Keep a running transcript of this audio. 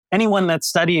anyone that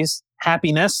studies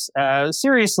happiness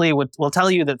seriously will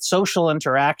tell you that social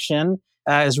interaction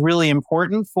is really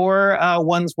important for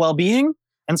one's well-being.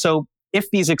 And so if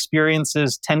these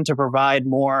experiences tend to provide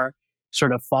more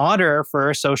sort of fodder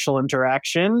for social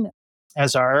interaction,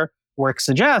 as our work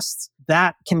suggests,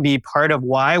 that can be part of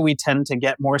why we tend to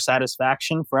get more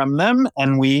satisfaction from them,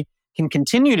 and we can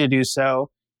continue to do so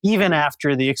even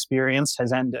after the experience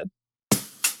has ended.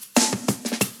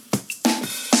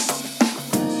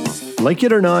 Like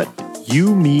it or not,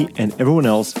 you, me, and everyone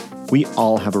else, we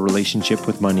all have a relationship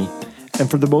with money. And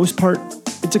for the most part,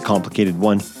 it's a complicated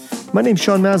one. My name's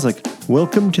Sean Maslick.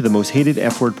 Welcome to the Most Hated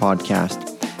F-Word podcast.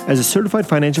 As a certified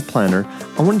financial planner,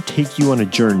 I want to take you on a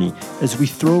journey as we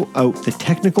throw out the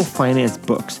technical finance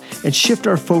books and shift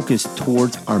our focus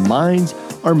towards our minds,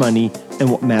 our money, and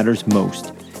what matters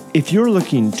most. If you're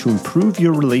looking to improve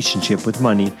your relationship with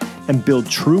money and build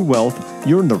true wealth,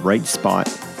 you're in the right spot.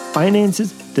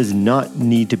 Finances does not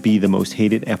need to be the most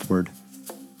hated F-word.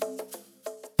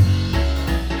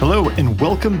 Hello, and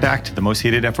welcome back to the Most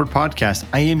Hated F-Word podcast.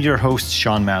 I am your host,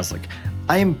 Sean Maslick.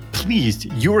 I am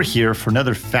pleased you are here for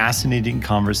another fascinating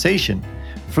conversation.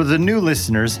 For the new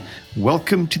listeners,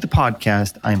 welcome to the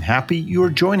podcast. I'm happy you are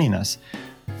joining us.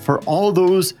 For all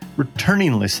those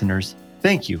returning listeners,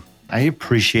 thank you. I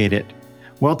appreciate it.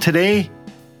 Well, today,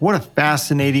 what a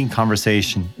fascinating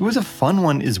conversation. It was a fun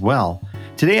one as well.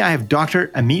 Today, I have Dr.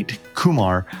 Amit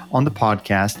Kumar on the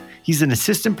podcast. He's an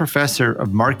assistant professor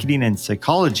of marketing and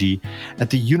psychology at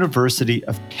the University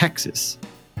of Texas.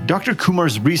 Dr.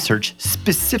 Kumar's research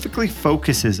specifically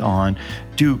focuses on,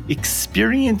 do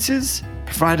experiences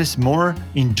provide us more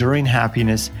enduring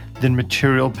happiness than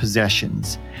material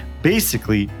possessions?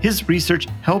 Basically, his research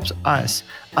helps us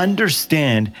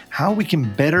understand how we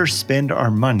can better spend our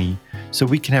money so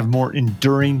we can have more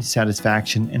enduring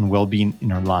satisfaction and well-being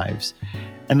in our lives.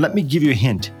 And let me give you a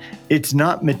hint, it's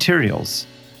not materials.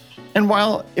 And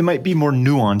while it might be more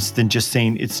nuanced than just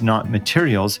saying it's not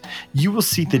materials, you will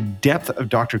see the depth of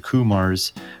Dr.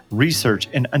 Kumar's research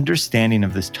and understanding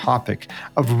of this topic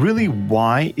of really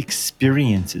why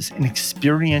experiences and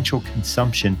experiential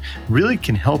consumption really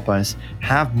can help us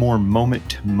have more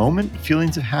moment-to-moment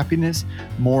feelings of happiness,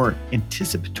 more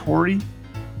anticipatory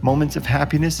moments of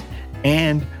happiness,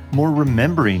 and more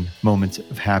remembering moments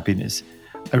of happiness.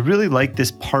 I really like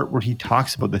this part where he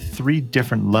talks about the three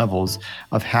different levels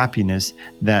of happiness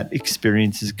that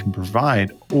experiences can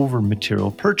provide over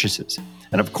material purchases.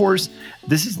 And of course,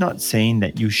 this is not saying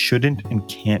that you shouldn't and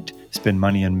can't spend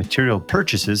money on material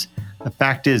purchases. The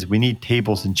fact is, we need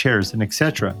tables and chairs and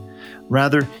etc.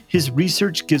 Rather, his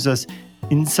research gives us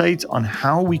insights on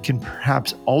how we can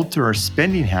perhaps alter our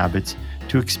spending habits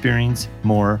to experience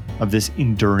more of this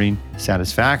enduring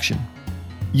satisfaction.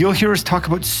 You'll hear us talk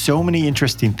about so many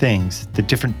interesting things, the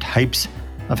different types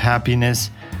of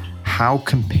happiness, how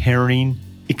comparing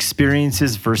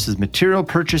experiences versus material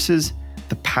purchases,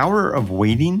 the power of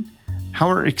waiting, how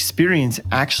our experience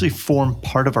actually form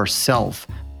part of ourself,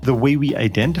 the way we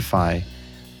identify.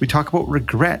 We talk about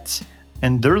regrets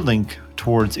and their link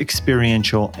towards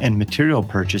experiential and material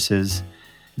purchases,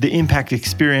 the impact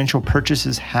experiential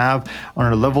purchases have on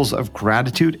our levels of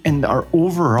gratitude and our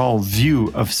overall view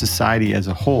of society as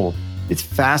a whole. It's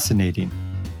fascinating.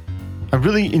 I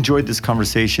really enjoyed this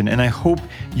conversation, and I hope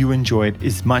you enjoyed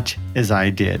as much as I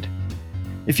did.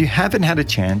 If you haven't had a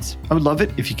chance, I would love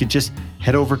it if you could just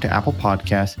head over to Apple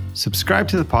Podcasts, subscribe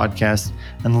to the podcast,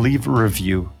 and leave a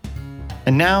review.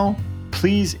 And now,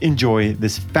 please enjoy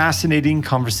this fascinating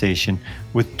conversation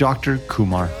with Dr.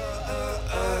 Kumar.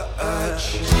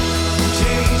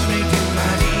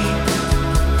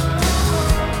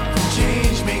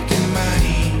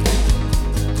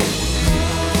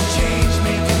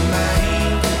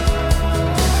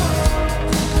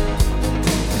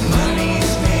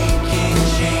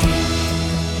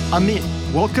 Amit,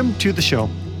 welcome to the show.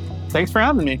 Thanks for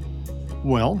having me.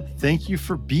 Well, thank you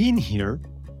for being here.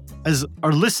 As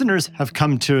our listeners have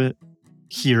come to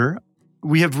hear,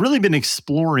 we have really been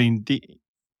exploring the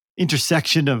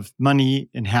intersection of money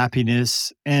and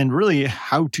happiness and really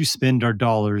how to spend our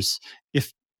dollars,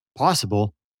 if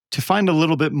possible, to find a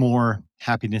little bit more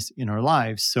happiness in our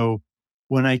lives. So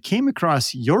when I came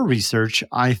across your research,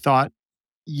 I thought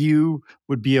you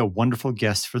would be a wonderful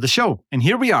guest for the show. And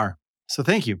here we are. So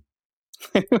thank you.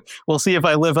 We'll see if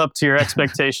I live up to your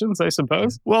expectations, I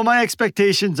suppose. Well, my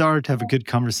expectations are to have a good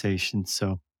conversation.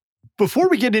 So before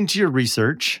we get into your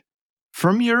research,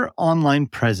 from your online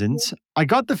presence, I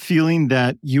got the feeling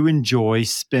that you enjoy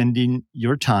spending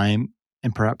your time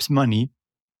and perhaps money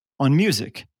on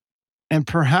music, and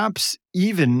perhaps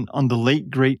even on the late,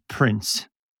 great Prince.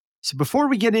 So before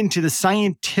we get into the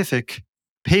scientific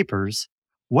papers.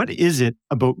 What is it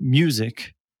about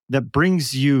music that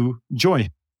brings you joy?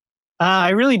 I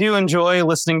really do enjoy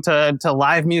listening to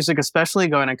live music, especially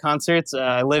going to concerts.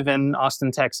 I live in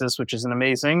Austin, Texas, which is an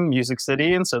amazing music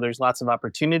city, and so there's lots of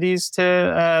opportunities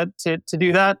to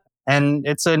do that. And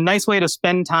it's a nice way to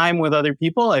spend time with other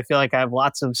people. I feel like I have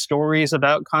lots of stories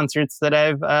about concerts that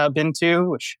I've been to,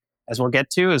 which, as we'll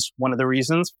get to, is one of the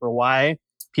reasons for why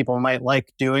people might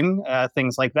like doing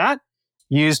things like that.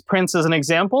 Use Prince as an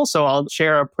example, so I'll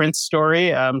share a Prince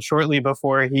story. Shortly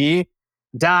before he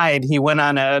died, he went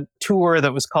on a tour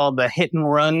that was called the Hit and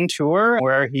Run Tour,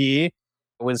 where he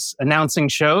was announcing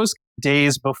shows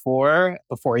days before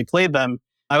he played them.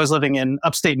 I was living in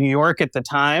upstate New York at the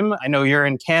time. I know you're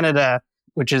in Canada,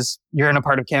 you're in a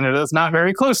part of Canada that's not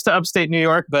very close to upstate New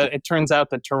York, but it turns out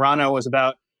that Toronto was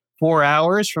about 4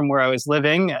 hours from where I was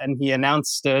living, and he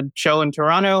announced a show in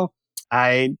Toronto.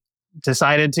 I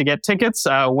decided to get tickets,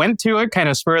 went to it, kind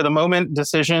of spur of the moment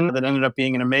decision that ended up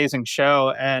being an amazing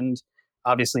show. And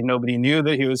obviously nobody knew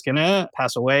that he was going to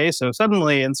pass away so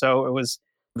suddenly. And so it was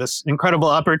this incredible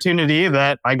opportunity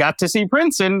that I got to see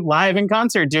Prince live in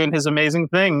concert doing his amazing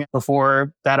thing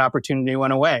before that opportunity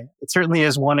went away. It certainly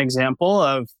is one example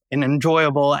of an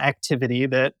enjoyable activity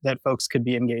that folks could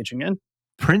be engaging in.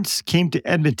 Prince came to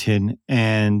Edmonton,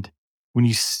 and when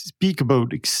you speak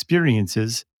about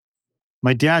experiences,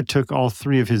 my dad took all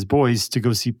three of his boys to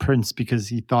go see Prince because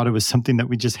he thought it was something that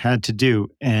we just had to do.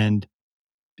 And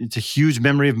it's a huge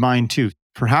memory of mine too.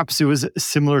 Perhaps it was a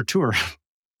similar tour.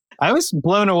 I was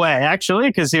blown away, actually,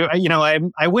 because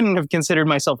I wouldn't have considered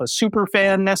myself a super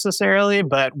fan necessarily,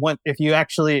 but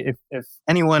if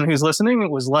anyone who's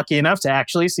listening was lucky enough to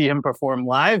actually see him perform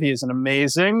live, he's an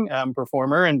amazing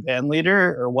performer and band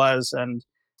leader, or was, and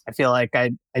I feel like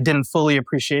I didn't fully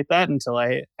appreciate that until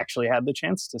I actually had the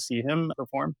chance to see him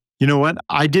perform. You know what?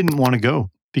 I didn't want to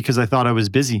go because I thought I was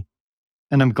busy.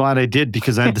 And I'm glad I did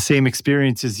because I had the same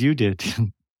experience as you did.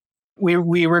 We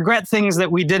regret things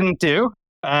that we didn't do.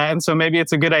 And so maybe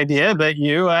it's a good idea that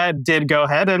you did go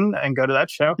ahead and go to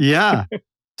that show. Yeah.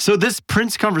 So this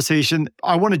Prince conversation,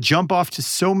 I want to jump off to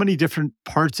so many different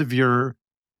parts of your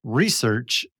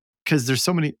research because there's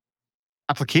so many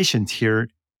applications here.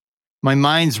 My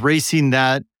mind's racing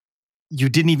that you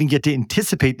didn't even get to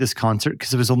anticipate this concert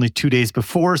because it was only 2 days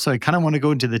before. So I kind of want to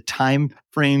go into the time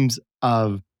frames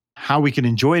of how we can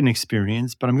enjoy an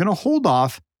experience, but I'm going to hold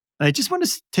off. And I just want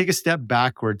to take a step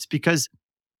backwards because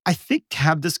I think to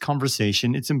have this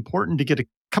conversation, it's important to get a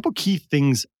couple key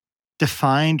things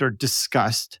defined or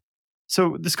discussed.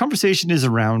 So this conversation is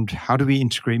around how do we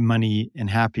integrate money and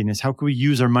happiness? How can we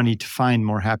use our money to find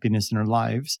more happiness in our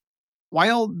lives?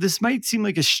 While this might seem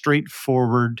like a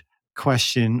straightforward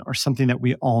question or something that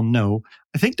we all know,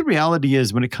 I think the reality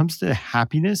is when it comes to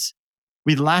happiness,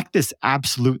 we lack this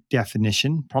absolute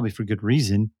definition, probably for good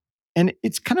reason. And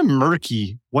it's kind of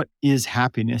murky. What is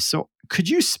happiness? So could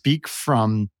you speak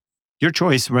from your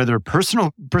choice, whether a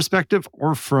personal perspective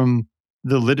or from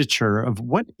the literature of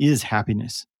what is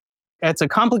happiness? It's a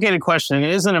complicated question. It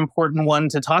is an important one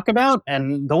to talk about.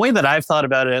 And the way that I've thought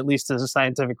about it, at least as a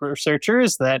scientific researcher,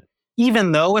 is that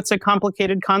even though it's a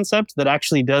complicated concept that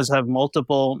actually does have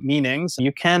multiple meanings,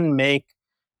 you can make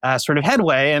sort of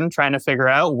headway in trying to figure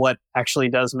out what actually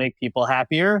does make people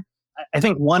happier. I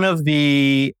think one of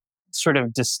the sort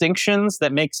of distinctions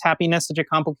that makes happiness such a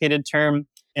complicated term,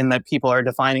 in that people are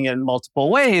defining it in multiple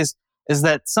ways, is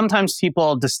that sometimes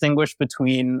people distinguish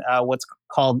between what's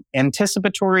called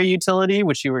anticipatory utility,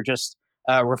 which you were just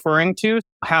referring to,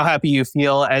 how happy you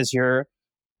feel as you're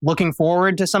looking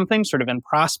forward to something, sort of in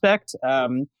prospect.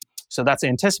 So that's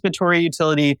anticipatory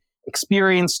utility.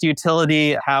 Experienced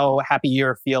utility, how happy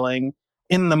you're feeling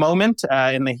in the moment,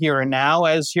 in the here and now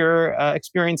as you're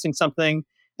experiencing something.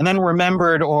 And then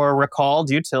remembered or recalled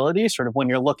utility, sort of when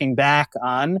you're looking back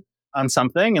on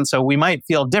something. And so we might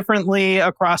feel differently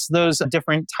across those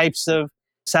different types of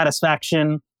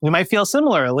satisfaction. We might feel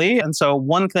similarly. And so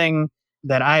one thing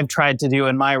that I've tried to do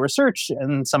in my research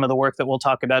and some of the work that we'll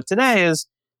talk about today is,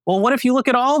 well, what if you look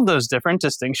at all of those different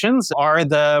distinctions? Are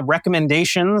the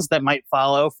recommendations that might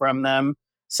follow from them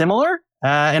similar?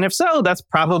 And if so, that's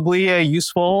probably a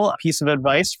useful piece of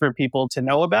advice for people to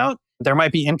know about. There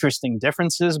might be interesting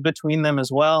differences between them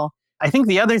as well. I think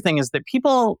the other thing is that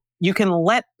you can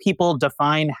let people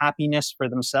define happiness for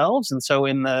themselves. And so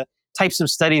in the types of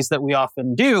studies that we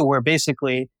often do, we're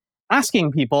basically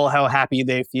asking people how happy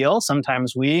they feel.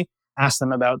 Sometimes we ask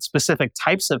them about specific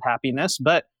types of happiness,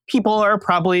 but people are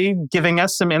probably giving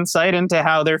us some insight into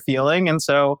how they're feeling. And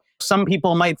so some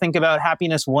people might think about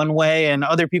happiness one way and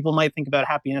other people might think about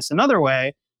happiness another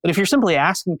way. But if you're simply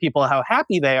asking people how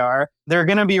happy they are, they're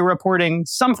going to be reporting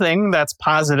something that's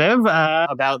positive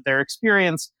about their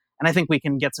experience. And I think we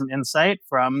can get some insight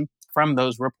from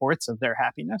those reports of their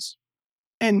happiness.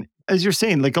 And as you're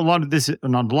saying, like a lot of this,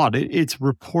 not a lot, it's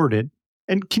reported.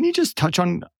 And can you just touch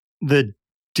on the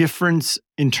difference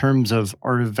in terms of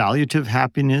our evaluative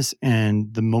happiness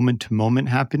and the moment to moment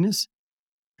happiness?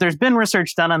 There's been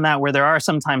research done on that where there are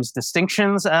sometimes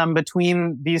distinctions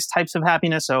between these types of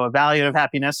happiness. So evaluative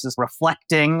happiness is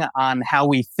reflecting on how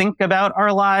we think about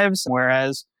our lives,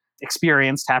 whereas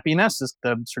experienced happiness is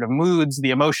the sort of moods,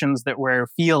 the emotions that we're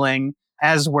feeling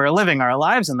as we're living our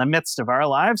lives in the midst of our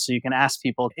lives. So you can ask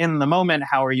people in the moment,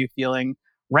 how are you feeling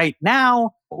right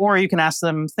now? Or you can ask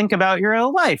them, think about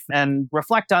your life and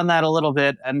reflect on that a little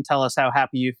bit and tell us how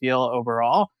happy you feel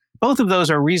overall. Both of those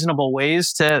are reasonable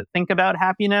ways to think about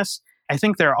happiness. I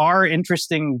think there are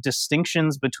interesting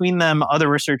distinctions between them. Other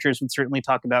researchers would certainly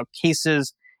talk about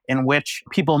cases in which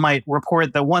people might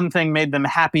report that one thing made them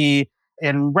happy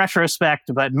in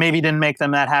retrospect, but maybe didn't make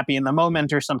them that happy in the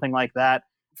moment or something like that.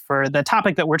 For the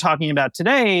topic that we're talking about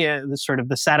today, the sort of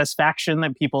the satisfaction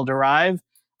that people derive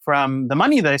from the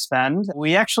money they spend,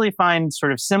 we actually find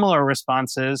sort of similar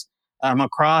responses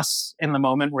across in the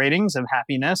moment ratings of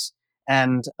happiness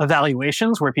and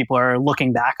evaluations where people are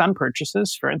looking back on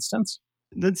purchases, for instance.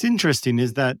 That's interesting,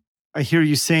 is that I hear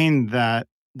you saying that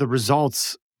the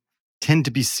results tend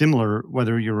to be similar,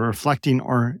 whether you're reflecting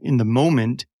or in the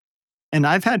moment. And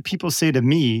I've had people say to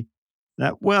me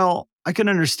that, well, I can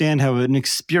understand how an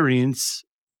experience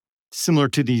similar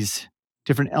to these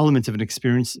different elements of an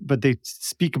experience, but they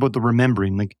speak about the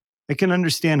remembering. Like, I can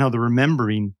understand how the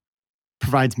remembering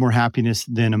provides more happiness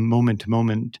than a moment to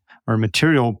moment or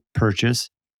material purchase.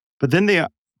 But then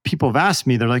people have asked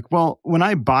me, they're like, well, when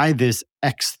I buy this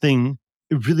X thing,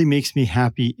 it really makes me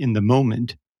happy in the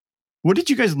moment. What did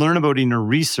you guys learn about in your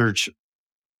research,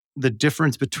 the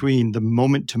difference between the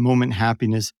moment to moment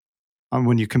happiness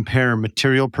when you compare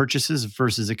material purchases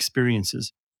versus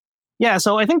experiences? Yeah,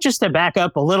 so I think just to back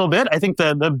up a little bit, I think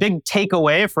the big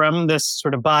takeaway from this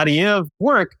sort of body of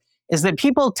work is that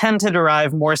people tend to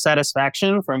derive more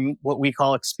satisfaction from what we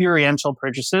call experiential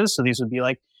purchases. So these would be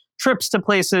like trips to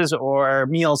places or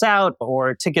meals out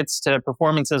or tickets to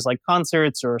performances like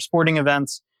concerts or sporting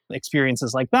events,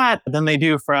 experiences like that, than they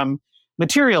do from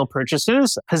material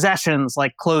purchases, possessions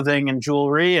like clothing and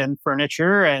jewelry and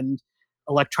furniture and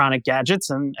electronic gadgets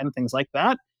and things like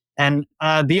that. And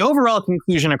the overall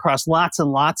conclusion across lots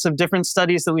and lots of different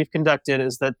studies that we've conducted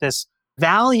is that this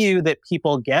value that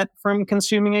people get from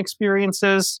consuming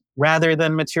experiences rather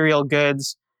than material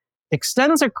goods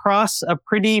extends across a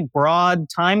pretty broad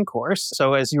time course.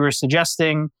 So as you were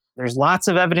suggesting, there's lots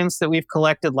of evidence that we've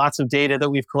collected, lots of data that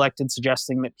we've collected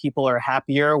suggesting that people are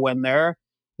happier when they're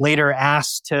later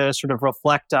asked to sort of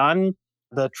reflect on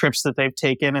the trips that they've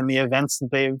taken and the events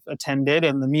that they've attended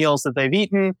and the meals that they've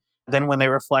eaten than when they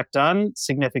reflect on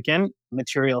significant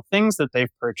material things that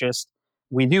they've purchased.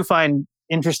 We do find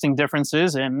interesting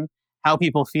differences in how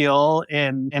people feel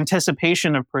in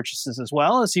anticipation of purchases as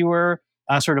well, as you were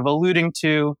sort of alluding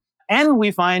to. And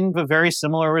we find a very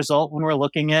similar result when we're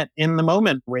looking at in the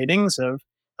moment ratings of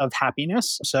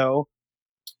happiness. So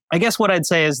I guess what I'd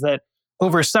say is that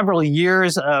over several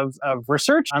years of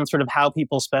research on sort of how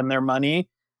people spend their money,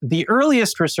 the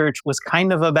earliest research was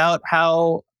kind of about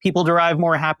how people derive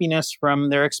more happiness from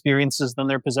their experiences than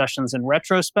their possessions in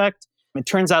retrospect. It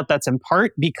turns out that's in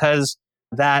part because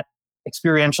that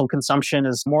experiential consumption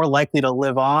is more likely to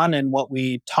live on in what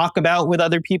we talk about with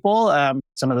other people,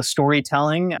 some of the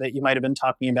storytelling that you might have been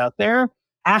talking about there.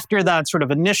 After that sort of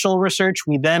initial research,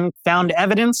 we then found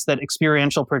evidence that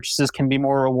experiential purchases can be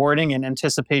more rewarding in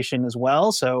anticipation as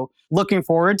well. So looking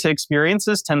forward to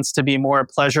experiences tends to be more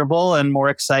pleasurable and more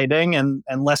exciting and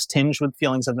less tinged with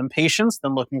feelings of impatience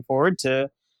than looking forward to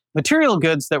material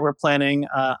goods that we're planning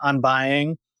on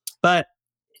buying. But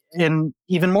in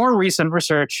even more recent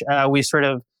research, we sort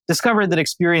of discovered that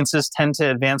experiences tend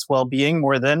to advance well-being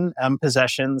more than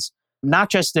possessions, not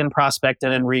just in prospect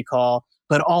and in recall,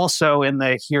 but also in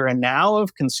the here and now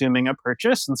of consuming a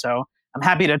purchase. And so I'm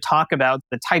happy to talk about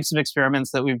the types of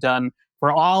experiments that we've done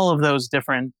for all of those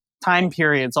different time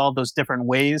periods, all those different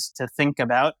ways to think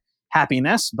about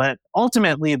happiness. But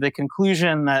ultimately, the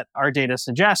conclusion that our data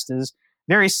suggests is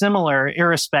very similar,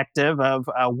 irrespective of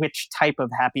which type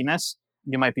of happiness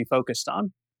you might be focused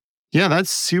on. Yeah, that's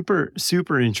super,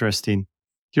 super interesting.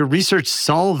 Your research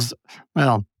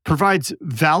provides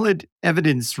valid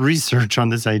evidence research on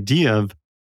this idea of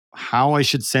how I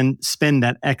should spend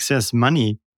that excess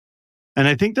money. And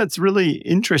I think that's really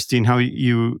interesting how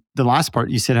the last part,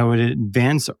 you said how it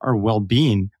advance our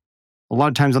well-being. a lot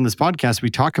of times on this podcast, we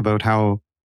talk about how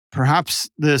perhaps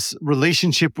this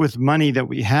relationship with money that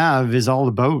we have is all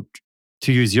about,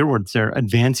 to use your words there,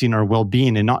 advancing our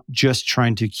well-being and not just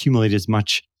trying to accumulate as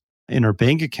much in our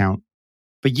bank account.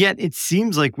 But yet it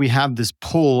seems like we have this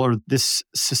pull or this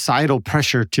societal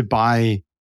pressure to buy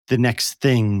the next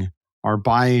thing or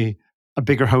buy a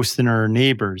bigger house than our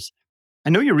neighbors. I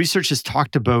know your research has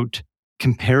talked about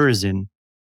comparison.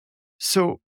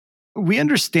 So we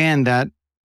understand that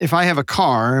if I have a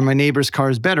car and my neighbor's car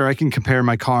is better, I can compare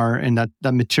my car and that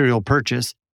material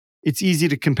purchase. It's easy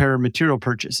to compare material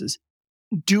purchases.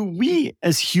 Do we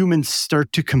as humans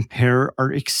start to compare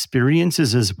our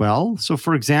experiences as well? So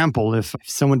for example, if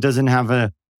someone doesn't have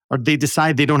or they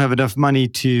decide they don't have enough money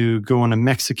to go on a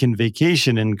Mexican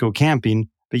vacation and go camping,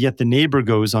 but yet the neighbor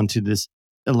goes onto this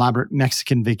elaborate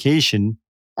Mexican vacation,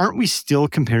 aren't we still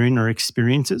comparing our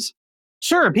experiences?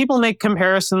 Sure, people make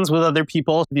comparisons with other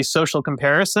people, these social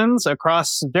comparisons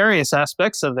across various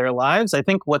aspects of their lives. I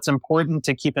think what's important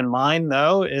to keep in mind,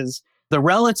 though, is the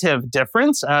relative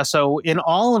difference. So in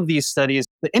all of these studies,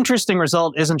 the interesting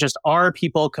result isn't just are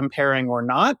people comparing or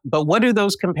not, but what do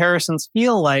those comparisons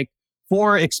feel like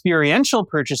for experiential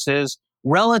purchases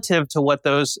relative to what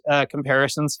those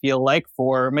comparisons feel like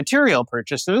for material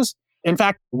purchases. In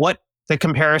fact, what the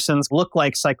comparisons look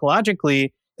like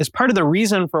psychologically is part of the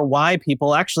reason for why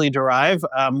people actually derive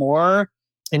more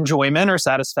enjoyment or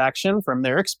satisfaction from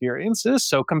their experiences.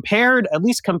 So at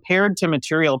least compared to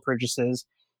material purchases,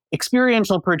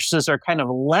 experiential purchases are kind of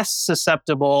less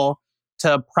susceptible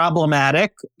to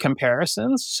problematic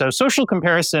comparisons. So social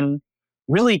comparison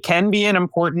really can be an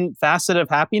important facet of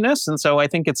happiness. And so I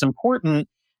think it's important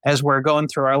as we're going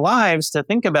through our lives to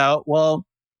think about, well,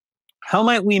 how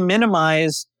might we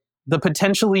minimize the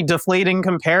potentially deflating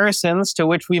comparisons to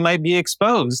which we might be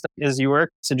exposed? As you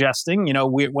were suggesting,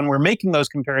 when we're making those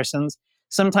comparisons,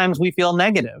 sometimes we feel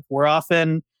negative. We're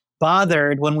often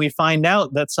bothered when we find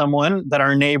out that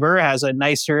our neighbor has a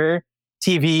nicer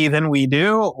TV than we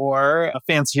do or a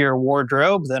fancier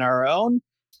wardrobe than our own.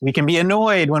 We can be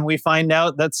annoyed when we find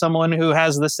out that someone who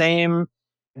has the same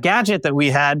gadget that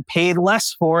we had paid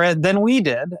less for it than we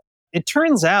did. It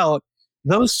turns out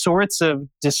those sorts of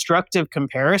destructive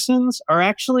comparisons are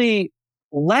actually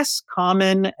less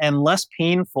common and less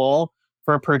painful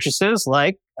for purchases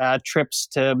like trips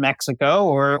to Mexico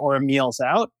or meals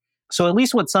out. So at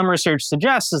least what some research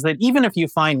suggests is that even if you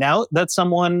find out that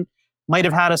someone might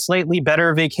have had a slightly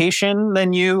better vacation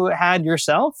than you had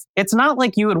yourself, it's not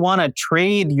like you would want to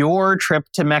trade your trip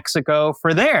to Mexico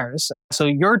for theirs. So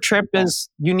your trip is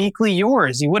uniquely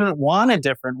yours. You wouldn't want a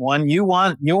different one. You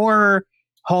want your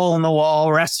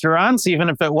hole-in-the-wall restaurants, even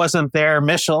if it wasn't their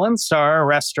Michelin star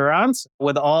restaurants,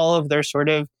 with all of their sort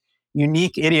of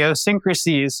unique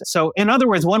idiosyncrasies. So in other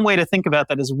words, one way to think about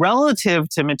that is relative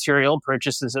to material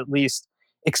purchases, at least,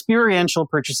 experiential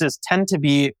purchases tend to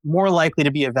be more likely to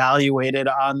be evaluated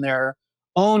on their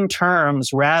own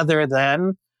terms rather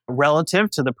than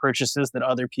relative to the purchases that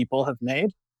other people have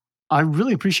made. I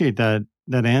really appreciate that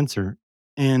answer.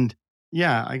 And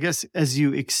yeah, I guess as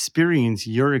you experience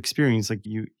your experience, like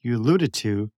you alluded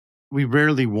to, we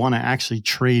rarely want to actually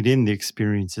trade in the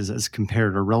experiences as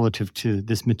compared or relative to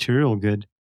this material good.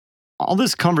 All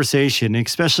this conversation,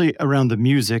 especially around the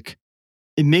music,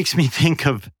 it makes me think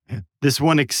of this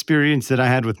one experience that I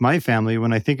had with my family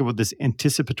when I think about this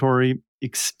anticipatory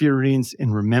experience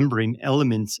and remembering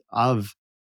elements of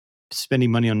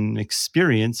spending money on an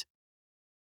experience.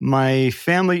 My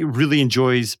family really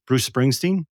enjoys Bruce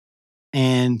Springsteen,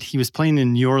 and he was playing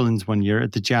in New Orleans one year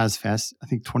at the Jazz Fest, I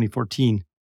think 2014,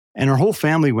 and our whole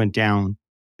family went down.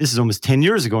 This is almost 10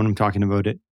 years ago when I'm talking about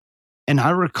it. And I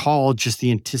recall just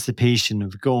the anticipation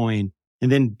of going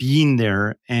and then being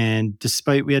there. And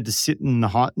despite we had to sit in the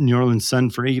hot New Orleans sun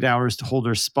for 8 hours to hold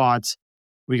our spots,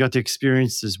 we got to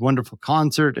experience this wonderful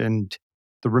concert, and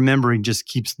the remembering just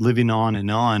keeps living on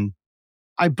and on.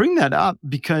 I bring that up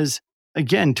because,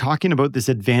 again, talking about this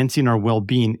advancing our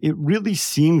well-being, it really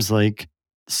seems like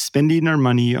spending our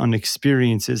money on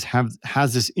experiences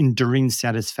has this enduring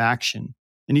satisfaction.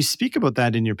 And you speak about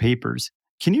that in your papers.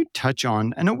 Can you touch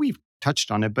on, I know we've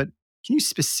touched on it, but can you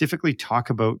specifically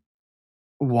talk about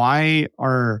why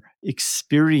our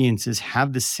experiences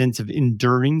have this sense of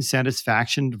enduring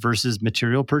satisfaction versus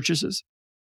material purchases?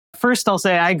 First, I'll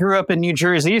say I grew up in New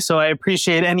Jersey, so I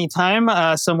appreciate any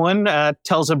time someone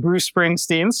tells a Bruce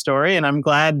Springsteen story, and I'm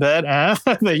glad that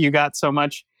that you got so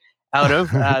much out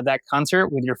of that concert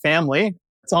with your family.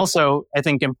 It's also, I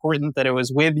think, important that it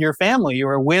was with your family. You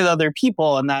were with other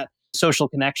people, and that social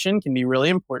connection can be really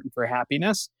important for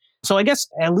happiness. So I guess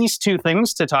at least two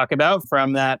things to talk about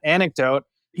from that anecdote.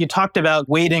 You talked about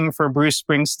waiting for Bruce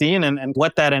Springsteen and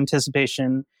what that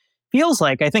anticipation feels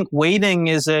like. I think waiting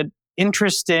is an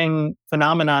interesting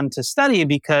phenomenon to study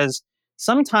because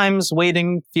sometimes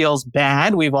waiting feels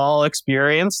bad. We've all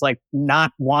experienced like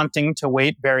not wanting to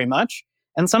wait very much.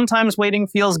 And sometimes waiting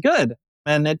feels good.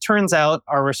 And it turns out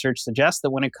our research suggests that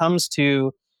when it comes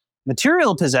to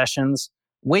material possessions,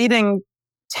 waiting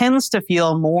tends to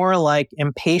feel more like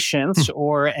impatience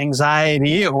or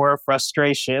anxiety or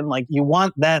frustration. Like you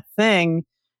want that thing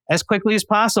as quickly as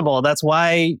possible. That's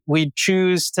why we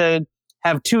choose to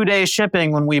have 2-day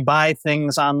shipping when we buy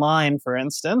things online, for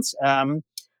instance.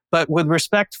 But with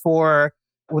respect to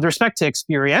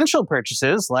experiential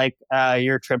purchases, like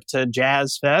your trip to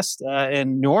Jazz Fest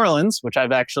in New Orleans, which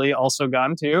I've actually also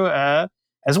gone to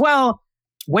as well,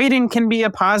 waiting can be a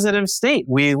positive state.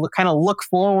 We kind of look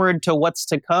forward to what's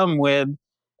to come with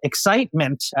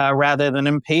excitement rather than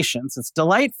impatience. It's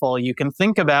delightful. You can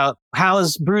think about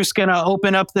how's Bruce going to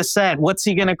open up the set? What's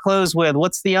he going to close with?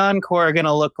 What's the encore going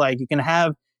to look like? You can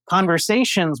have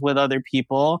conversations with other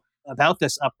people about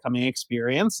this upcoming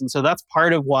experience. And so that's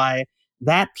part of why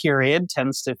that period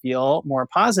tends to feel more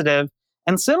positive.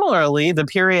 And similarly, the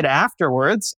period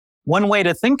afterwards, one way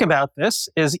to think about this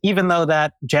is even though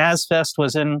that Jazz Fest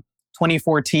was in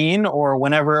 2014 or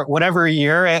whatever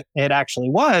year it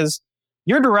actually was,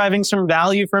 you're deriving some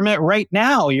value from it right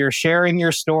now. You're sharing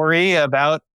your story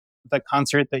about the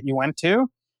concert that you went to.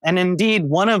 And indeed,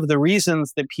 one of the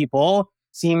reasons that people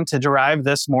seem to derive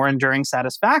this more enduring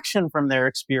satisfaction from their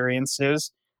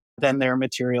experiences than their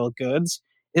material goods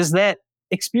is that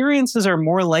experiences are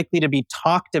more likely to be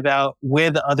talked about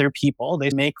with other people. They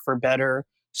make for better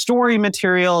story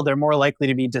material. They're more likely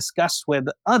to be discussed with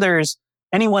others.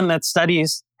 Anyone that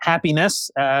studies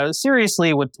happiness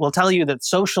seriously will tell you that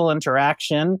social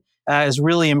interaction is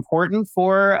really important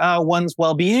for one's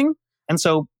well-being. And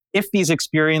so if these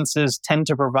experiences tend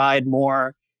to provide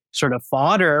more sort of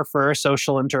fodder for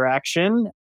social interaction,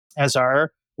 as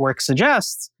our work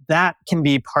suggests, that can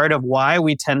be part of why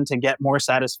we tend to get more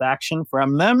satisfaction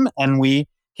from them. And we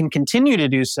can continue to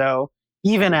do so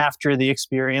even after the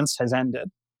experience has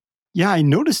ended. Yeah, I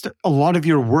noticed a lot of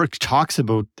your work talks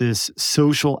about this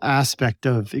social aspect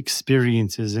of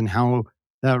experiences and how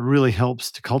that really helps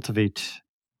to cultivate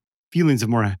feelings of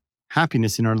more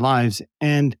happiness in our lives.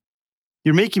 And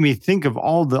you're making me think of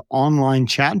all the online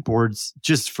chat boards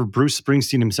just for Bruce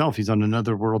Springsteen himself. He's on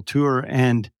another world tour.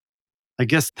 And I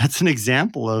guess that's an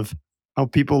example of how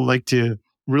people like to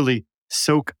really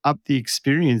soak up the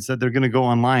experience that they're going to go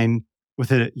online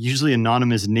with usually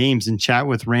anonymous names and chat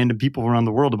with random people around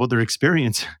the world about their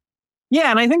experience.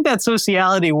 Yeah, and I think that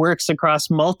sociality works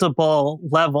across multiple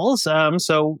levels.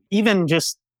 So even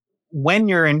just when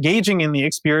you're engaging in the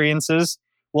experiences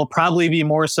will probably be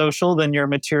more social than your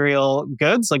material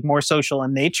goods, like more social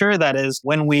in nature. That is,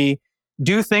 when we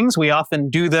do things, we often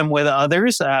do them with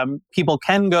others. People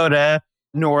can go to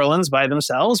New Orleans by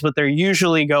themselves, but they're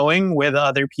usually going with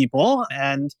other people.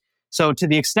 And so to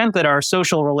the extent that our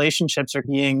social relationships are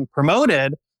being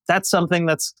promoted, that's something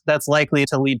that's likely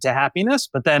to lead to happiness.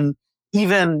 But then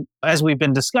even as we've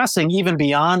been discussing, even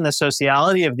beyond the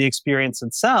sociality of the experience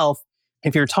itself,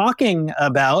 if you're talking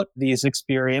about these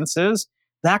experiences,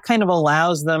 that kind of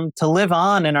allows them to live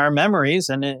on in our memories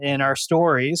and in our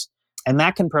stories. And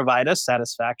that can provide us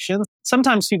satisfaction.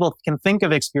 Sometimes people can think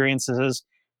of experiences as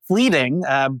fleeting.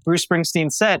 Bruce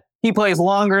Springsteen said he plays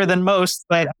longer than most,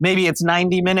 but maybe it's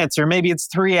 90 minutes or maybe it's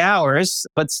 3 hours,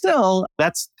 but still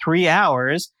that's 3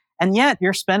 hours. And yet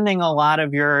you're spending a lot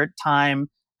of your time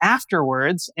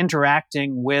afterwards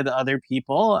interacting with other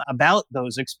people about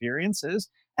those experiences.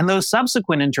 And those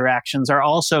subsequent interactions are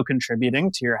also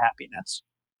contributing to your happiness.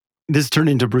 This turned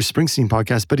into a Bruce Springsteen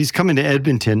podcast, but he's coming to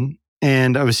Edmonton.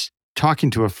 And I was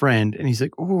talking to a friend and he's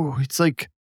like, oh, it's like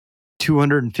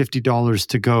 $250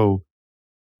 to go.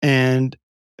 And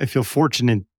I feel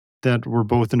fortunate that we're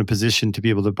both in a position to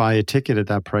be able to buy a ticket at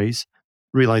that price,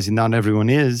 realizing not everyone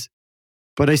is.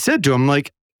 But I said to him,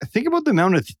 like, think about the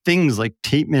amount of things like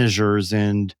tape measures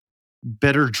and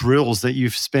better drills that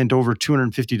you've spent over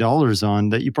 $250 on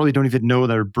that you probably don't even know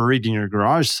that are buried in your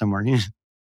garage somewhere.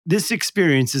 This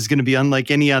experience is going to be unlike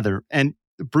any other. And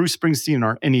Bruce Springsteen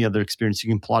or any other experience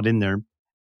you can plot in there.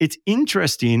 It's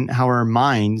interesting how our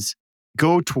minds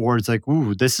go towards like,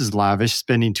 ooh, this is lavish,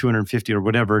 spending $250 or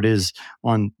whatever it is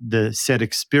on the said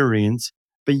experience.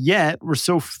 But yet we're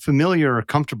so familiar or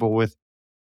comfortable with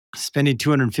spending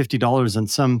 $250 on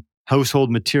some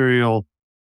household material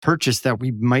purchase that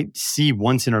we might see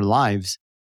once in our lives.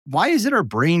 Why is it our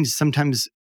brains sometimes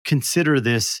consider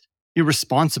this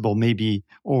irresponsible maybe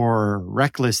or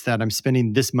reckless that I'm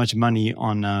spending this much money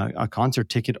on a concert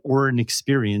ticket or an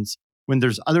experience when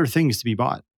there's other things to be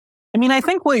bought. I mean, I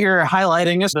think what you're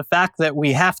highlighting is the fact that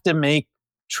we have to make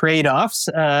trade-offs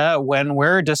when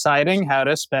we're deciding how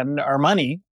to spend our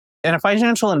money. And a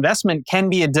financial investment can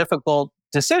be a difficult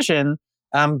decision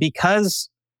because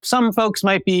some folks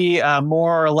might be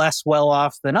more or less well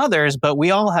off than others, but we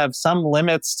all have some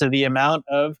limits to the amount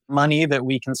of money that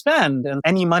we can spend. And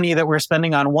any money that we're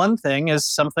spending on one thing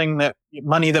is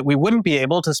money that we wouldn't be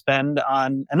able to spend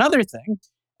on another thing.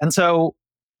 And so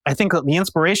I think that the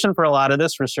inspiration for a lot of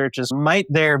this research is, might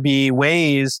there be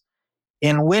ways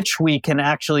in which we can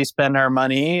actually spend our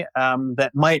money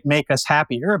that might make us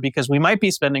happier, because we might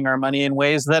be spending our money in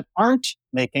ways that aren't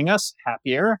making us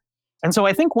happier. And so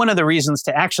I think one of the reasons,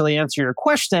 to actually answer your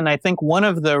question, I think one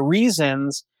of the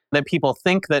reasons that people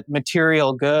think that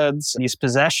material goods, these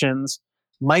possessions,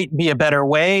 might be a better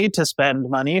way to spend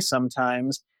money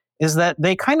sometimes is that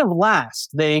they kind of last.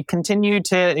 They continue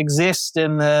to exist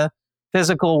in the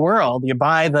physical world. You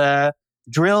buy the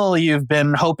drill you've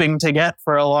been hoping to get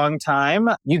for a long time.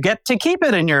 You get to keep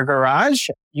it in your garage.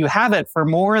 You have it for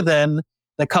more than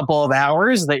the couple of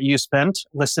hours that you spent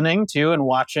listening to and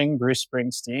watching Bruce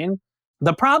Springsteen.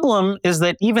 The problem is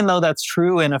that even though that's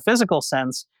true in a physical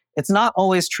sense, it's not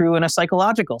always true in a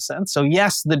psychological sense. So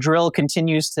yes, the drill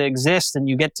continues to exist and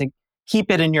you get to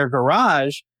keep it in your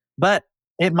garage, but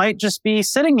it might just be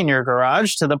sitting in your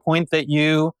garage to the point that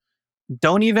you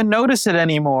don't even notice it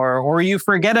anymore, or you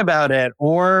forget about it,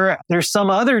 or there's some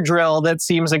other drill that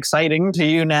seems exciting to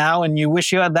you now and you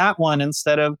wish you had that one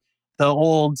instead of the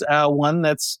old one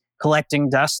that's collecting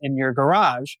dust in your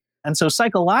garage. And so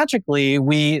psychologically,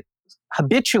 we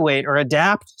habituate or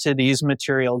adapt to these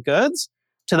material goods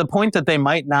to the point that they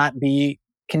might not be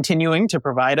continuing to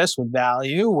provide us with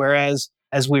value. Whereas,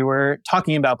 as we were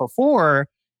talking about before,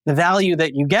 the value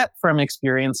that you get from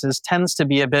experiences tends to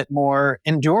be a bit more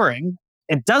enduring.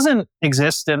 It doesn't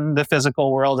exist in the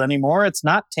physical world anymore. It's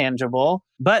not tangible,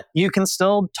 but you can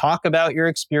still talk about your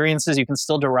experiences. You can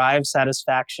still derive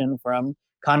satisfaction from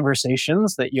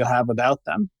conversations that you have about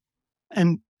them.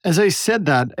 And as I said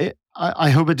that, I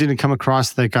hope it didn't come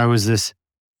across like I was this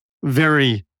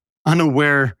very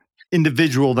unaware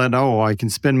individual that, I can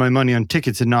spend my money on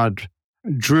tickets and not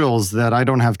drills, that I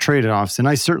don't have trade-offs. And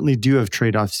I certainly do have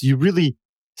trade-offs. You really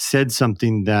said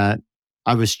something that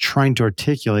I was trying to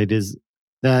articulate, is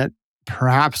that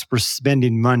perhaps we're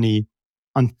spending money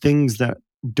on things that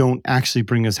don't actually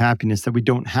bring us happiness, that we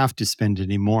don't have to spend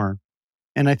anymore.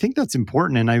 And I think that's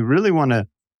important. And I really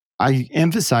I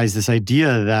emphasize this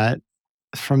idea that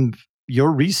from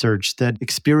your research, that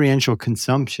experiential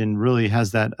consumption really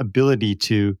has that ability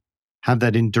to have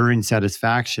that enduring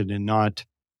satisfaction and not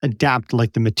adapt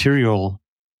like the material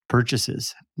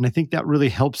purchases. And I think that really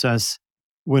helps us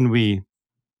when we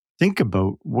think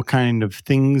about what kind of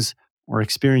things or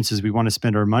experiences we want to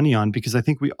spend our money on, because I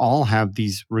think we all have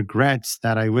these regrets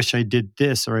that I wish I did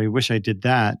this or I wish I did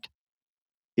that.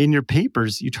 In your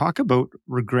papers, you talk about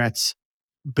regrets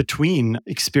between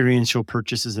experiential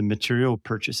purchases and material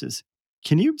purchases.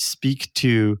 Can you speak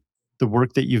to the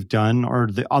work that you've done or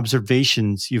the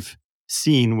observations you've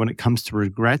seen when it comes to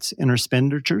regrets in our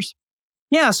expenditures?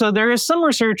 Yeah, so there is some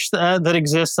research that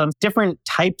exists on different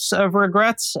types of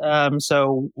regrets.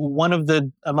 So one of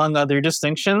the, among other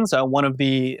distinctions, one of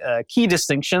the key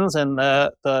distinctions in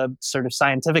the sort of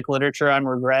scientific literature on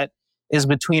regret is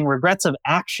between regrets of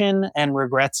action and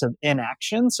regrets of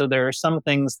inaction. So there are some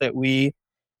things that we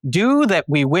do that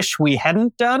we wish we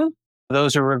hadn't done.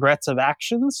 Those are regrets of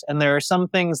actions. And there are some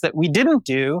things that we didn't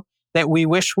do that we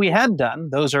wish we had done.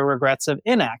 Those are regrets of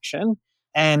inaction.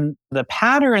 And the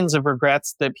patterns of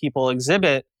regrets that people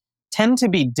exhibit tend to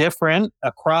be different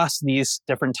across these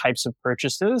different types of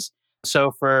purchases.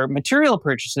 So for material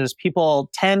purchases, people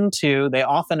they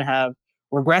often have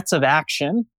regrets of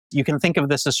action. You can think of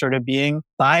this as sort of being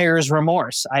buyer's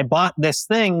remorse. I bought this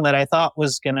thing that I thought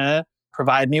was going to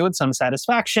provide me with some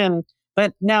satisfaction,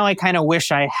 but now I kind of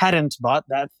wish I hadn't bought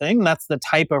that thing. That's the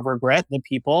type of regret that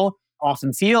people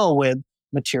often feel with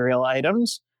material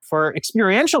items. For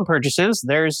experiential purchases,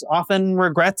 there's often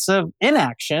regrets of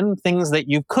inaction, things that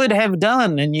you could have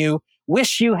done and you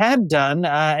wish you had done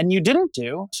and you didn't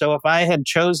do. So if I had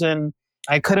chosen,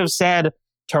 I could have said,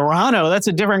 Toronto, that's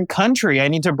a different country. I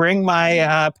need to bring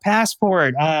my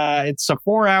passport. It's a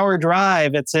 4-hour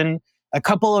drive. It's in a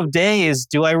couple of days.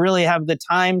 Do I really have the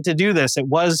time to do this? It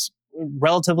was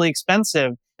relatively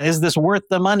expensive. Is this worth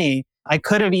the money? I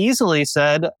could have easily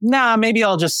said, maybe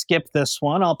I'll just skip this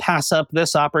one. I'll pass up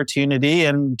this opportunity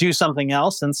and do something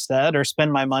else instead, or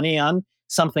spend my money on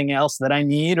something else that I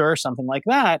need or something like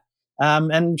that.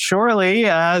 And surely,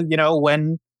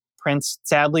 when Prince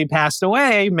sadly passed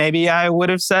away, maybe I would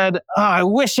have said, "Oh, I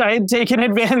wish I had taken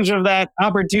advantage of that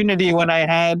opportunity when I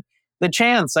had the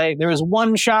chance. There was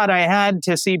one shot I had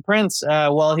to see Prince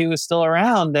while he was still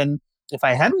around. And if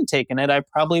I hadn't taken it, I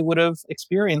probably would have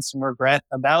experienced some regret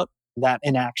about that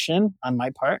inaction on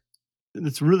my part."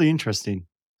 It's really interesting.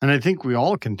 And I think we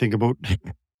all can think about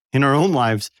in our own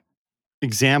lives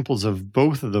examples of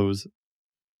both of those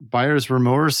buyer's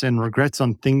remorse and regrets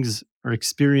on things or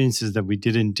experiences that we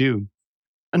didn't do.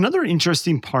 Another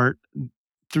interesting part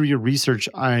through your research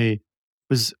I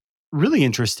was really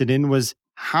interested in was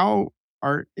how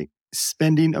our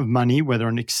spending of money, whether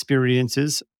on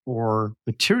experiences or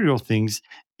material things,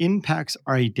 impacts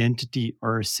our identity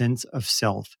or our sense of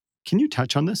self. Can you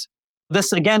touch on this?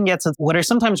 This again gets at what are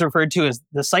sometimes referred to as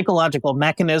the psychological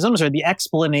mechanisms or the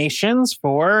explanations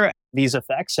for these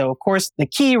effects. So, of course, the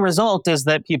key result is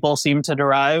that people seem to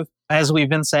derive, as we've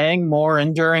been saying, more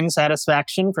enduring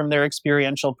satisfaction from their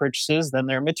experiential purchases than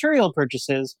their material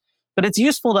purchases. But it's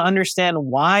useful to understand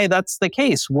why that's the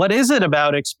case. What is it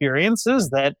about experiences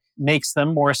that makes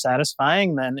them more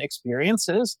satisfying than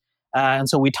experiences? And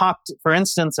so we talked, for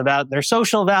instance, about their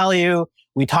social value.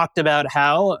 We talked about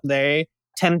how they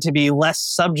tend to be less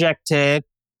subject to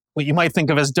what you might think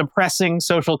of as depressing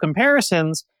social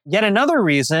comparisons. Yet another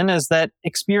reason is that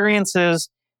experiences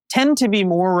tend to be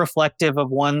more reflective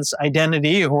of one's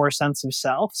identity or sense of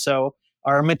self. So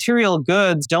our material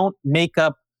goods don't make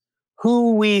up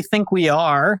who we think we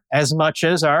are as much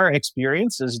as our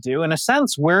experiences do. In a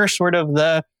sense, we're sort of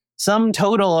the sum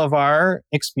total of our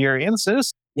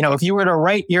experiences. If you were to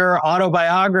write your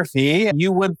autobiography,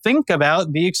 you would think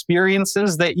about the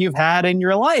experiences that you've had in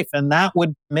your life, and that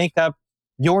would make up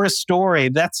your story.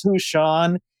 That's who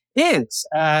Sean is.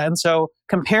 And so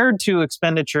compared to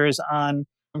expenditures on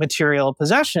material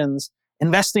possessions,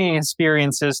 investing in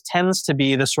experiences tends to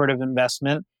be the sort of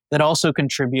investment that also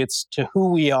contributes to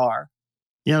who we are.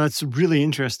 Yeah, that's really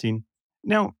interesting.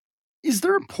 Now, is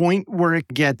there a point where it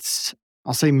gets,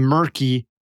 I'll say, murky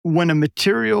when a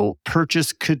material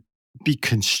purchase could be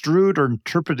construed or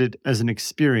interpreted as an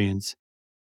experience?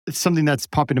 It's something that's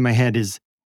popping in my head is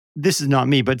this is not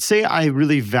me, but say I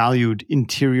really valued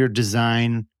interior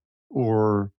design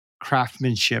or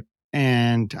craftsmanship.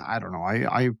 And I don't know,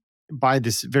 I buy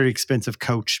this very expensive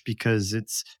couch because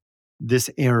it's this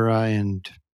era and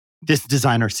this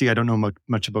designer. See, I don't know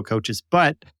much about couches,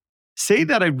 but say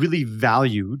that I really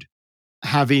valued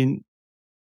having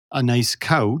a nice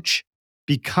couch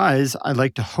because I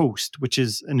like to host, which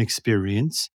is an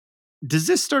experience. Does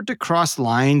this start to cross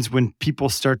lines when people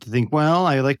start to think, well,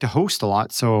 I like to host a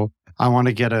lot, so I want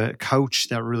to get a couch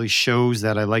that really shows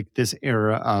that I like this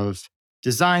era of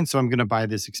design, so I'm going to buy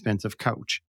this expensive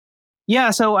couch?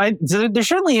 Yeah, so there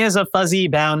certainly is a fuzzy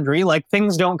boundary. Like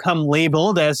things don't come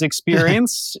labeled as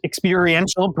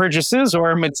experiential purchases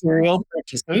or material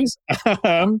purchases.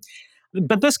 Um,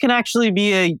 but this can actually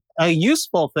be a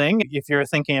useful thing if you're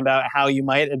thinking about how you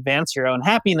might advance your own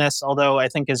happiness. Although I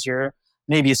think, as you're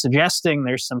maybe suggesting,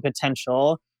 there's some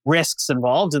potential risks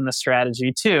involved in the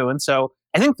strategy too. And so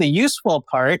I think the useful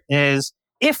part is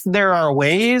if there are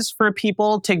ways for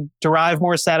people to derive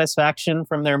more satisfaction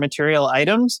from their material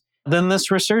items, then this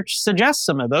research suggests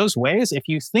some of those ways. If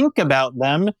you think about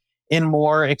them in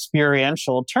more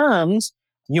experiential terms,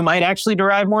 you might actually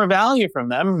derive more value from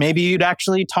them. Maybe you'd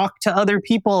actually talk to other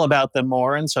people about them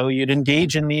more. And so you'd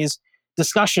engage in these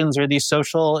discussions or these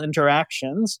social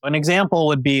interactions. An example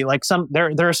would be like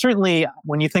there are certainly,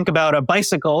 when you think about a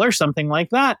bicycle or something like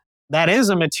that, that is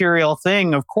a material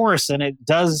thing, of course. And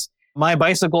my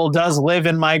bicycle does live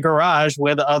in my garage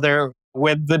with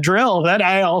the drill that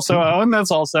I also own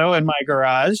that's also in my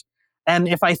garage. And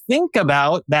if I think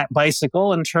about that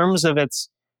bicycle in terms of its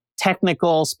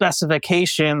technical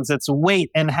specifications, its weight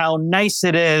and how nice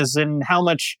it is and how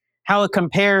it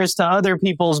compares to other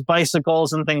people's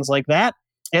bicycles and things like that,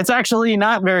 it's actually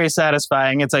not very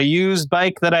satisfying. It's a used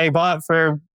bike that I bought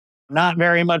for not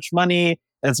very much money.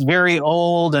 It's very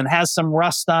old and has some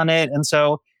rust on it. And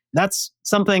so that's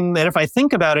something that if I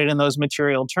think about it in those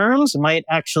material terms, might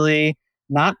actually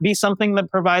not be something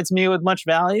that provides me with much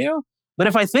value. But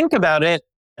if I think about it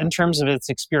in terms of its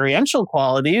experiential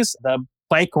qualities, the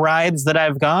bike rides that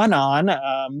I've gone on,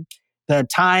 the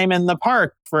time in the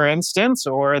park, for instance,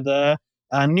 or the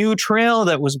new trail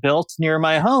that was built near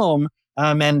my home,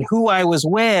 and who I was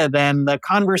with and the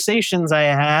conversations I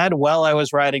had while I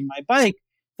was riding my bike,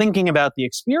 thinking about the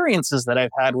experiences that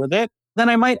I've had with it, then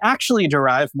I might actually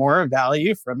derive more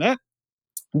value from it.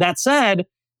 That said,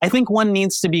 I think one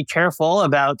needs to be careful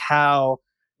about how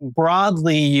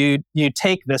broadly you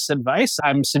take this advice.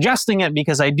 I'm suggesting it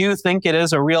because I do think it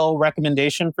is a real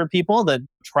recommendation for people that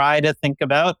try to think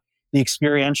about the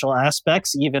experiential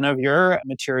aspects even of your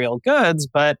material goods.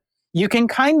 But you can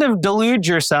kind of delude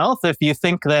yourself if you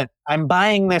think that I'm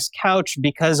buying this couch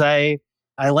because I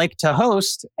like to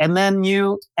host, and then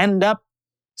you end up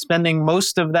spending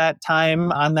most of that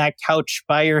time on that couch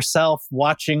by yourself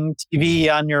watching TV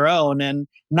on your own and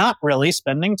not really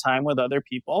spending time with other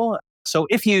people. So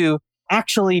if you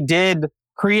actually did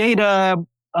create a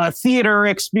theater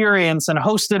experience and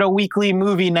hosted a weekly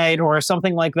movie night or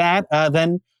something like that,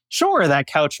 then sure, that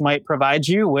couch might provide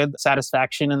you with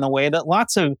satisfaction in the way that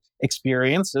lots of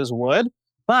experiences would.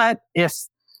 But if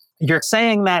you're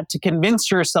saying that to convince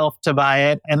yourself to buy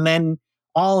it, and then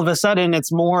all of a sudden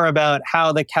it's more about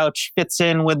how the couch fits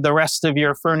in with the rest of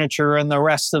your furniture and the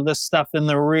rest of the stuff in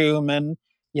the room, and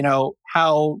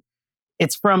how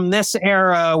it's from this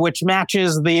era, which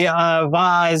matches the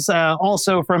vase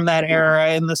also from that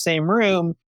era in the same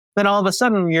room, then all of a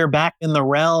sudden you're back in the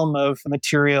realm of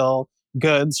material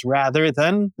goods rather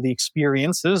than the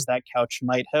experiences that couch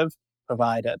might have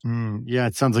provided. Yeah,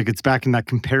 it sounds like it's back in that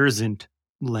comparison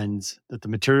lens that the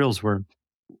materials were.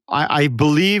 I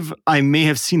believe I may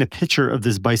have seen a picture of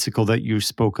this bicycle that you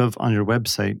spoke of on your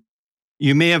website.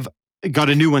 You may have got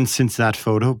a new one since that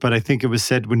photo, but I think it was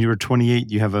said when you were 28,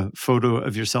 you have a photo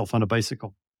of yourself on a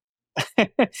bicycle.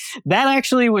 That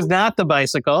actually was not the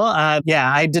bicycle.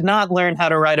 I did not learn how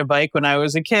to ride a bike when I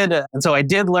was a kid. And so I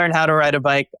did learn how to ride a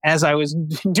bike as I was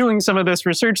doing some of this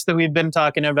research that we've been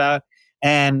talking about.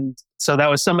 And so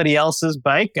that was somebody else's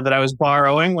bike that I was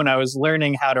borrowing when I was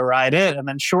learning how to ride it. And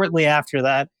then shortly after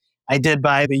that, I did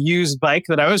buy the used bike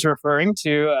that I was referring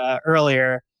to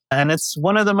earlier. And it's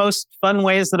one of the most fun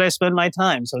ways that I spend my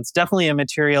time. So it's definitely a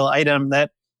material item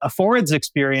that affords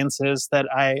experiences that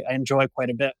I enjoy quite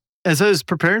a bit. As I was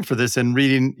preparing for this and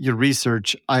reading your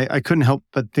research, I couldn't help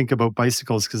but think about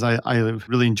bicycles because I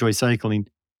really enjoy cycling.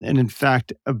 And in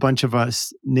fact, a bunch of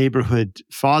us neighborhood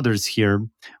fathers here,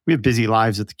 we have busy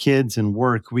lives with the kids and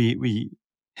work. We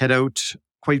head out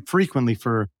quite frequently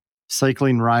for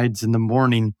cycling rides in the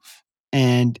morning.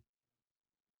 And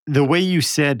the way you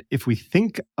said, if we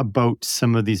think about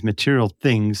some of these material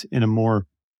things in a more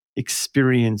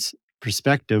experience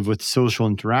perspective with social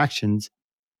interactions,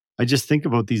 I just think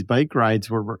about these bike rides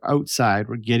where we're outside,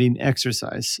 we're getting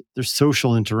exercise, there's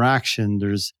social interaction,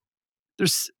 there's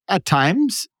at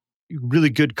times really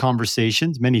good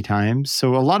conversations, many times.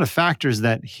 So a lot of factors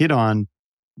that hit on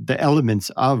the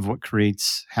elements of what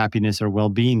creates happiness or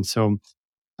well-being. So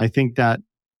I think that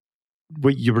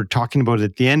what you were talking about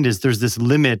at the end is there's this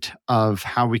limit of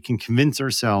how we can convince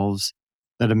ourselves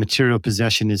that a material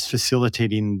possession is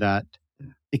facilitating that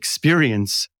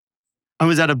experience. I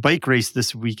was at a bike race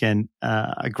this weekend,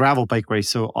 a gravel bike race.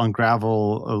 So on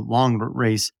gravel, a long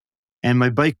race, and my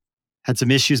bike had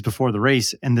some issues before the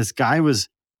race. And this guy was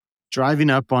driving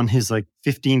up on his like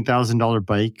 $15,000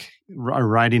 bike,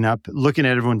 riding up, looking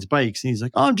at everyone's bikes. And he's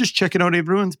like, "Oh, I'm just checking out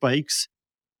everyone's bikes."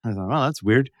 I thought, "Oh, that's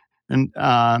weird." And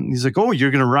he's like, "Oh, you're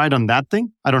going to ride on that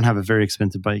thing?" I don't have a very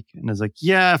expensive bike. And I was like,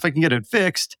 "Yeah, if I can get it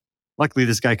fixed." Luckily,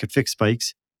 this guy could fix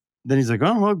bikes. Then he's like,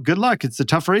 "Oh, well, good luck. It's a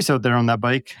tough race out there on that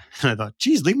bike." And I thought,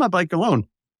 geez, leave my bike alone.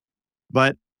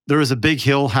 But there was a big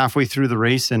hill halfway through the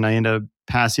race, and I ended up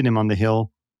passing him on the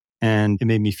hill. And it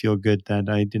made me feel good that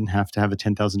I didn't have to have a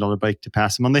 $10,000 bike to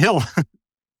pass him on the hill.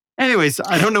 Anyways,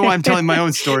 I don't know why I'm telling my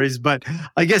own stories, but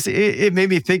I guess it made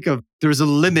me think of there's a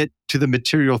limit to the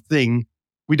material thing.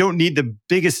 We don't need the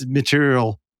biggest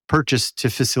material purchase to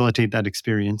facilitate that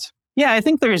experience. Yeah, I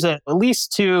think there's at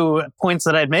least 2 points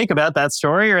that I'd make about that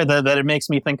story, or that it makes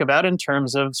me think about in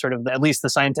terms of sort of at least the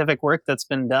scientific work that's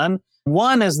been done.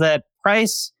 One is that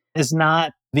price is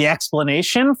not the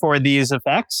explanation for these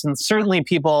effects. And certainly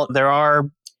there are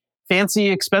fancy,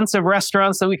 expensive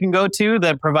restaurants that we can go to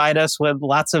that provide us with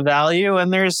lots of value.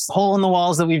 And there's hole in the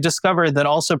walls that we've discovered that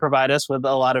also provide us with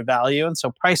a lot of value. And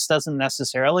so price doesn't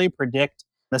necessarily predict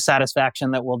the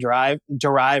satisfaction that we'll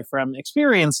derive from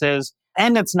experiences.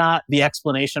 And it's not the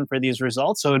explanation for these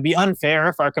results. So it'd be unfair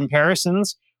if our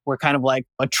comparisons were kind of like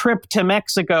a trip to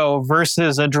Mexico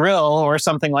versus a drill or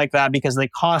something like that, because they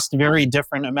cost very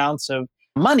different amounts of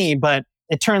money. But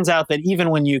it turns out that even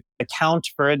when you account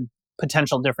for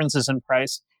potential differences in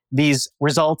price, these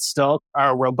results still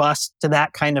are robust to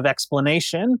that kind of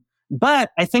explanation.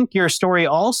 But I think your story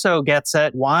also gets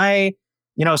at why,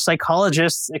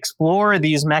 psychologists explore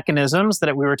these mechanisms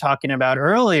that we were talking about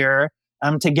earlier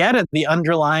to get at the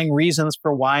underlying reasons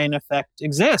for why an effect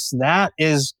exists. That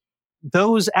is,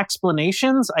 those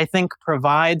explanations, I think,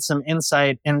 provide some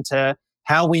insight into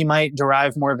how we might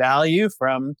derive more value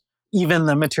from even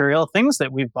the material things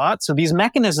that we've bought. So these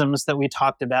mechanisms that we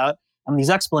talked about and these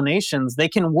explanations, they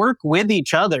can work with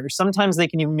each other. Sometimes they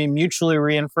can even be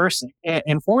mutually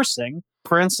enforcing.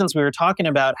 For instance, we were talking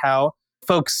about how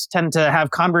folks tend to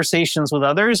have conversations with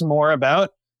others more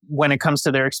about when it comes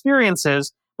to their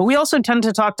experiences, but we also tend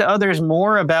to talk to others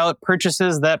more about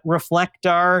purchases that reflect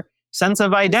our sense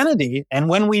of identity. And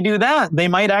when we do that, they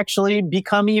might actually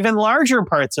become even larger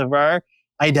parts of our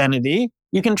identity.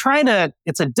 You can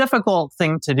it's a difficult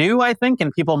thing to do, I think,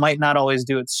 and people might not always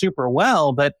do it super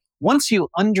well, but once you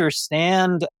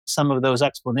understand some of those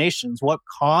explanations, what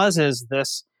causes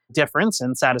this difference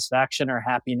in satisfaction or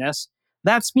happiness,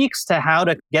 that speaks to how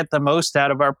to get the most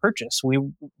out of our purchase. We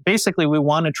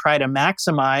want to try to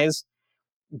maximize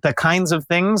the kinds of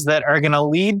things that are going to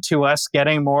lead to us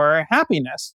getting more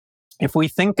happiness. If we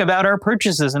think about our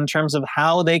purchases in terms of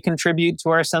how they contribute to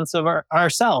our sense of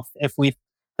ourself, if we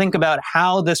think about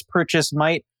how this purchase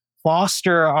might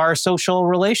foster our social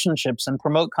relationships and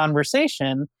promote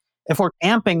conversation, if we're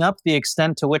amping up the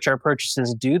extent to which our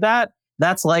purchases do that,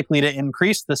 that's likely to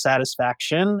increase the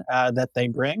satisfaction that they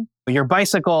bring. Your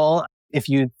bicycle, if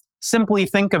you simply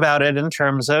think about it in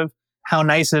terms of how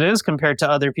nice it is compared to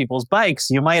other people's bikes,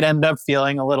 you might end up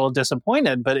feeling a little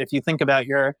disappointed. But if you think about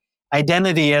your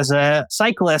identity as a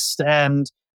cyclist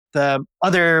and the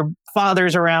other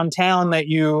fathers around town that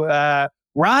you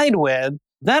ride with,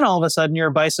 then all of a sudden your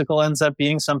bicycle ends up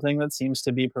being something that seems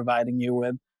to be providing you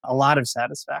with a lot of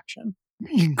satisfaction.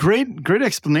 Great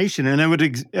explanation. And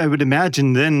I would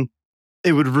imagine then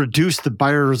it would reduce the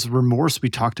buyer's remorse we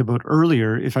talked about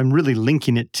earlier if I'm really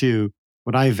linking it to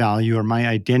what I value or my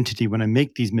identity when I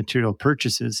make these material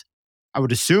purchases. I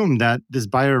would assume that this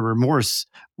buyer remorse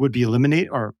would be eliminated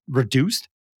or reduced.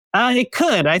 It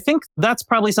could. I think that's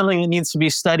probably something that needs to be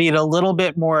studied a little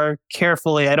bit more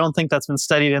carefully. I don't think that's been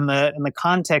studied in the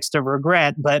context of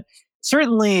regret, but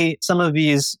certainly some of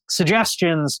these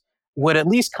suggestions would at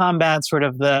least combat sort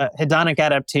of the hedonic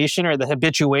adaptation or the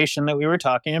habituation that we were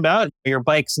talking about. Your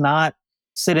bike's not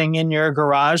sitting in your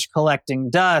garage collecting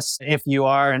dust if you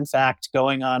are, in fact,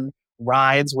 going on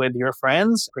rides with your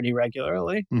friends pretty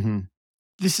regularly. Mm-hmm.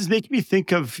 This is making me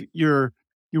think of your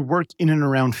work in and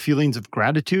around feelings of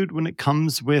gratitude when it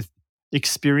comes with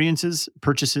experiences,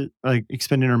 purchases, like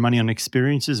expending our money on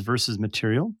experiences versus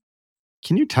material.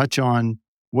 Can you touch on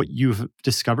what you've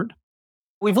discovered?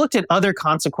 We've looked at other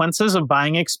consequences of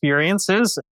buying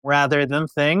experiences rather than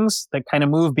things that kind of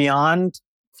move beyond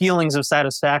feelings of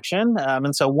satisfaction.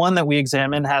 And so one that we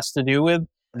examine has to do with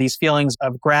these feelings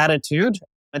of gratitude.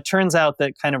 It turns out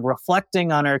that kind of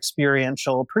reflecting on our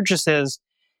experiential purchases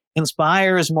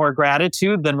inspires more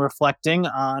gratitude than reflecting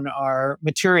on our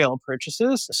material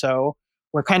purchases. So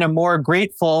we're kind of more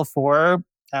grateful for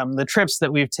the trips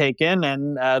that we've taken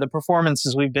and the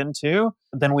performances we've been to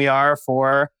than we are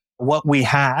for what we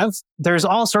have. There's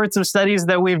all sorts of studies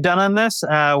that we've done on this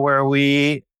where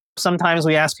sometimes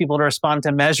we ask people to respond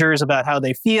to measures about how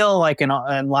they feel, like in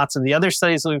lots of the other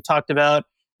studies that we've talked about.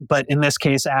 But in this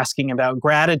case, asking about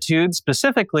gratitude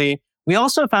specifically, we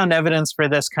also found evidence for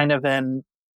this kind of in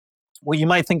what you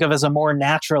might think of as a more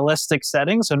naturalistic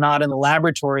setting, so not in a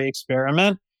laboratory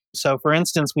experiment. So for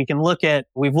instance, we've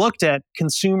looked at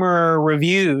consumer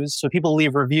reviews. So people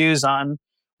leave reviews on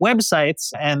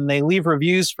websites and they leave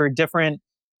reviews for different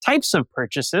types of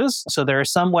purchases. So there are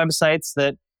some websites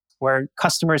where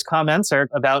customers' comments are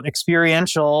about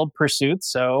experiential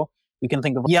pursuits. So we can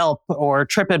think of Yelp or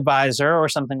TripAdvisor or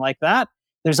something like that.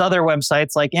 There's other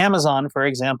websites like Amazon, for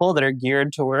example, that are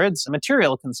geared towards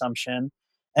material consumption.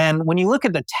 And when you look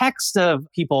at the text of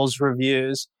people's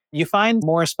reviews, you find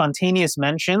more spontaneous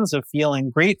mentions of feeling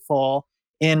grateful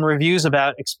in reviews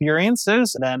about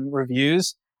experiences than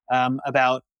reviews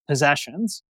about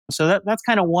possessions. So that's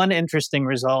kind of one interesting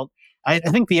result. I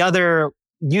think the other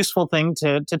useful thing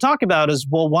to talk about is,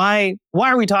 well, why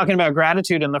are we talking about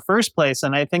gratitude in the first place?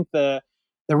 And I think the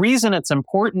reason it's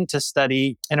important to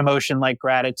study an emotion like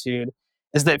gratitude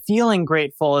is that feeling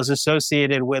grateful is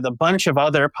associated with a bunch of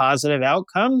other positive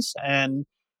outcomes. And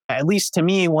at least to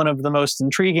me, one of the most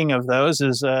intriguing of those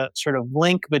is a sort of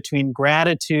link between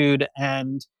gratitude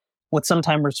and what's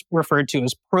sometimes referred to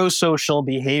as pro-social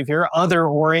behavior,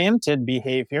 other-oriented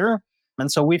behavior. And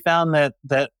so we found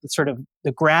that sort of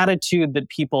the gratitude that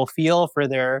people feel for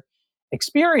their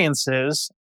experiences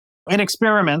in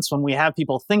experiments, when we have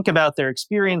people think about their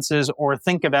experiences or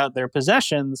think about their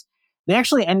possessions, they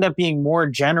actually end up being more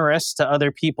generous to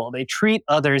other people. They treat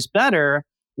others better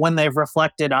when they've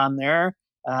reflected on their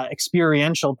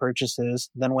experiential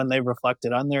purchases than when they've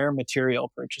reflected on their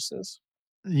material purchases.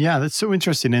 Yeah, that's so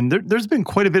interesting. And there's been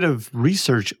quite a bit of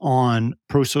research on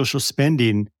pro-social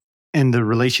spending and the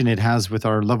relation it has with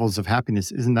our levels of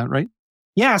happiness. Isn't that right?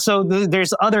 Yeah, so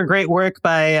there's other great work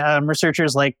by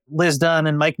researchers like Liz Dunn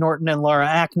and Mike Norton and Laura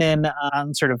Aknin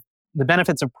on sort of the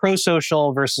benefits of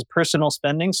pro-social versus personal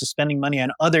spending, so spending money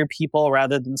on other people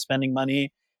rather than spending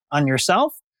money on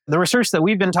yourself. The research that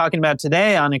we've been talking about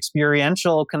today on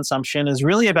experiential consumption is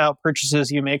really about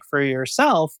purchases you make for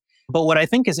yourself. But what I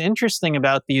think is interesting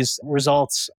about these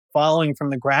results following from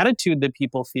the gratitude that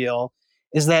people feel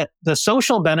is that the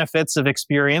social benefits of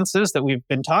experiences that we've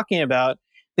been talking about,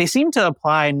 they seem to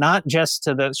apply not just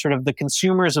to the sort of the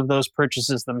consumers of those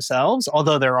purchases themselves,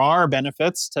 although there are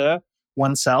benefits to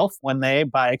oneself when they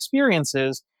buy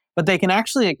experiences, but they can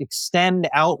actually extend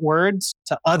outwards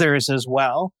to others as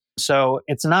well. So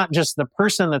it's not just the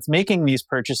person that's making these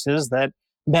purchases that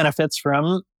benefits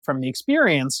from the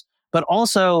experience, but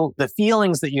also the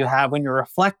feelings that you have when you're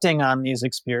reflecting on these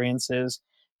experiences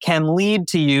can lead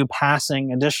to you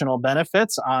passing additional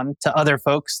benefits on to other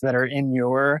folks that are in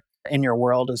your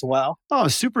world as well. Oh,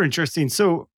 super interesting.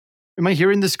 So, am I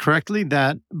hearing this correctly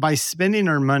that by spending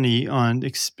our money on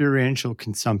experiential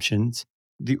consumptions,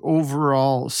 the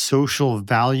overall social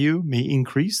value may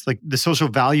increase? Like the social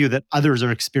value that others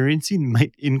are experiencing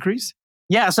might increase?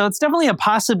 Yeah, so it's definitely a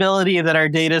possibility that our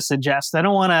data suggests. I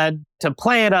don't want to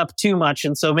play it up too much.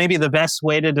 And so maybe the best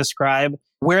way to describe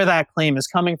where that claim is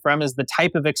coming from is the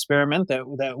type of experiment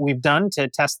that we've done to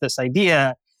test this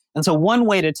idea. And so one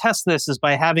way to test this is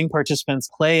by having participants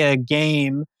play a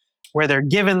game where they're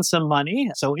given some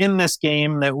money. So in this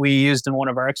game that we used in one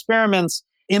of our experiments,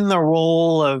 in the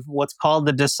role of what's called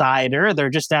the decider, they're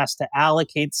just asked to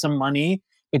allocate some money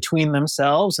between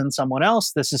themselves and someone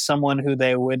else. This is someone who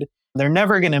they're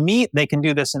never going to meet. They can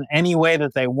do this in any way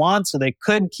that they want. So they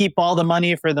could keep all the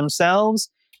money for themselves,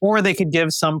 or they could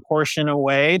give some portion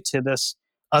away to this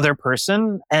other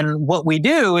person. And what we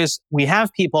do is we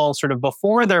have people sort of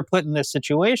before they're put in this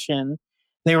situation,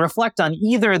 they reflect on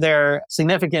either their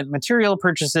significant material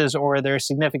purchases or their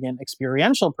significant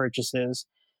experiential purchases.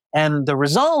 And the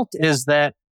result is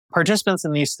that participants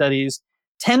in these studies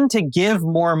tend to give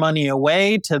more money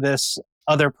away to this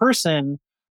other person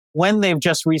when they've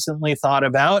just recently thought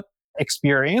about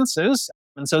experiences.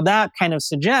 And so that kind of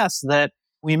suggests that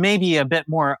we may be a bit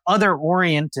more other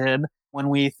oriented when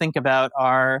we think about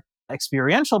our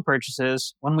experiential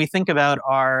purchases. When we think about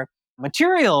our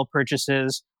material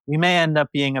purchases, we may end up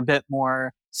being a bit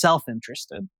more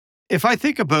self-interested. If I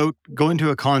think about going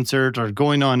to a concert or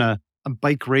going on a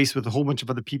bike race with a whole bunch of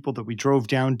other people that we drove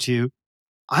down to,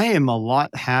 I am a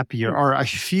lot happier or I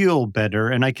feel better.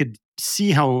 And I could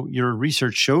see how your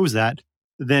research shows that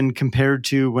than compared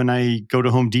to when I go to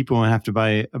Home Depot and have to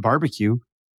buy a barbecue.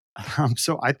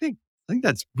 So I think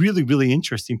that's really, really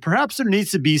interesting. Perhaps there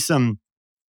needs to be some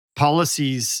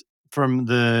policies from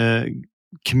the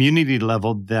community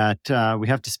level that we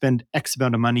have to spend X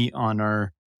amount of money on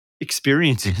our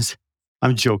experiences.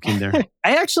 I'm joking there.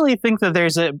 I actually think that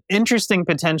there's an interesting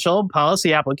potential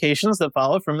policy applications that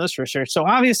follow from this research. So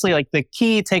obviously, like the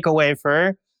key takeaway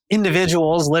for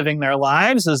individuals living their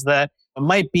lives is that it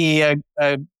might be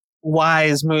a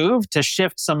wise move to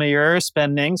shift some of your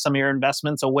spending, some of your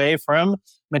investments away from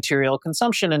material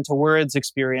consumption and towards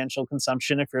experiential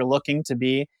consumption if you're looking to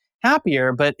be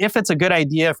happier. But if it's a good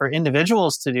idea for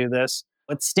individuals to do this,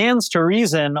 it stands to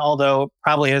reason, although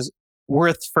probably is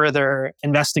worth further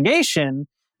investigation,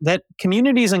 that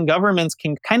communities and governments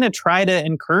can kind of try to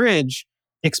encourage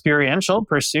experiential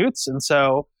pursuits. And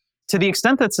so to the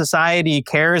extent that society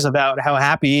cares about how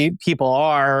happy people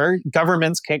are,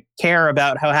 governments care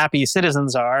about how happy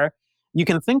citizens are, you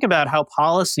can think about how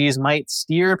policies might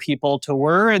steer people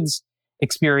towards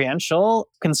experiential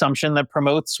consumption that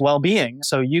promotes well-being.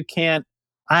 So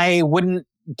I wouldn't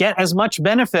get as much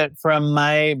benefit from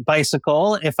my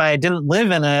bicycle if I didn't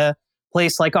live in a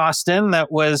place like Austin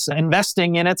that was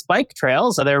investing in its bike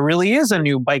trails. So there really is a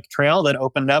new bike trail that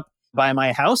opened up by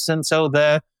my house. And so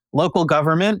the local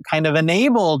government kind of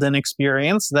enabled an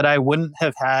experience that I wouldn't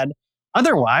have had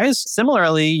otherwise.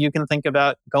 Similarly, you can think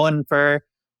about going for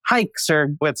hikes,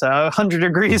 or it's 100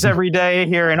 degrees every day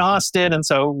here in Austin. And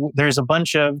so there's a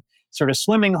bunch of sort of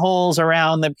swimming holes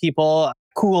around that people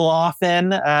cool off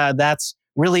in. That's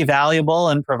really valuable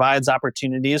and provides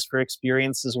opportunities for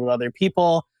experiences with other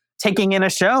people. Taking in a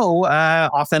show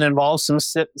often involves some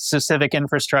civic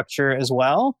infrastructure as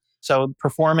well. So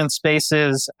performance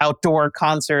spaces, outdoor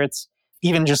concerts,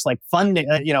 even just like funding,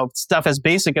 stuff as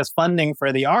basic as funding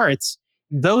for the arts.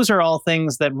 Those are all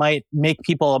things that might make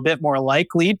people a bit more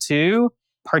likely to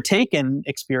partake in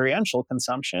experiential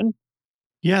consumption.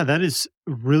 Yeah, that is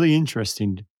really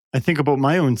interesting. I think about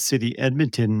my own city,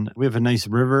 Edmonton. We have a nice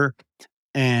river.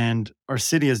 And our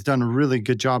city has done a really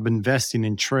good job investing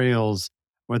in trails,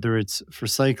 whether it's for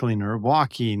cycling or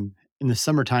walking. In the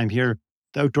summertime here,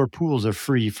 the outdoor pools are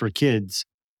free for kids.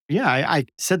 Yeah, I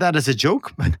said that as a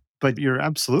joke, but you're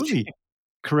absolutely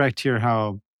correct here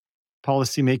how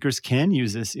policymakers can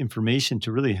use this information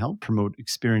to really help promote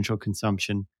experiential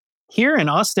consumption. Here in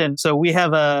Austin, so we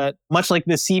have a much like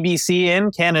the CBC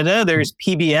in Canada, there's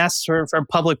PBS for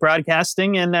public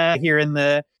broadcasting, and here in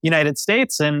the United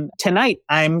States. And tonight,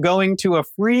 I'm going to a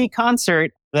free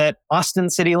concert that Austin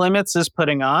City Limits is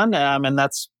putting on, and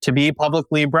that's to be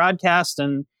publicly broadcast.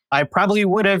 And I probably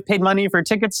would have paid money for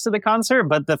tickets to the concert,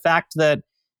 but the fact that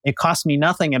it cost me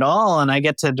nothing at all, and I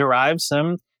get to derive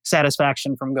some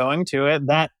satisfaction from going to it,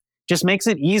 that just makes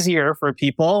it easier for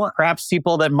people, perhaps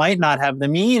people that might not have the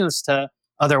means to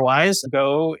otherwise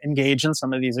go engage in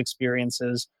some of these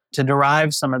experiences to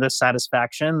derive some of the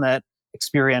satisfaction that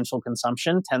experiential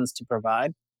consumption tends to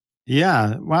provide.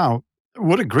 Yeah, wow.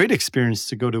 What a great experience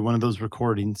to go to one of those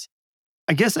recordings.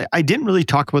 I guess I didn't really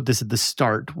talk about this at the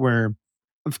start, where,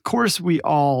 of course, we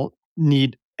all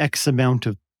need X amount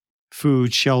of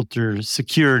food, shelter,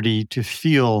 security to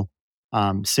feel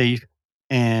safe,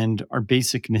 and our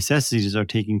basic necessities are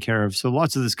taken care of. So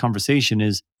lots of this conversation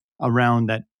is around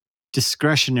that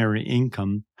discretionary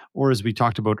income, or as we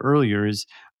talked about earlier, is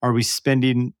are we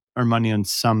spending our money on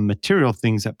some material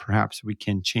things that perhaps we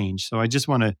can change? So I just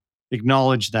want to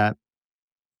acknowledge that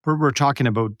we're talking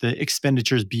about the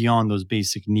expenditures beyond those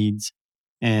basic needs.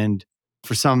 And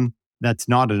for some, that's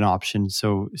not an option.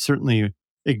 So certainly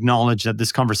acknowledge that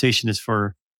this conversation is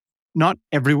for not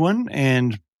everyone.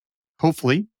 And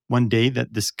hopefully one day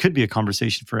that this could be a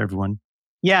conversation for everyone.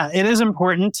 Yeah, it is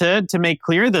important to make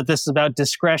clear that this is about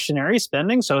discretionary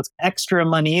spending. So it's extra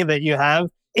money that you have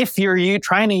if you're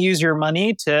trying to use your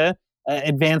money to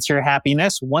advance your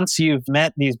happiness once you've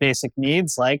met these basic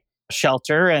needs like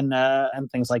shelter and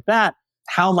things like that.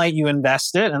 How might you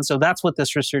invest it? And so that's what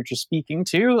this research is speaking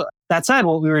to. That said,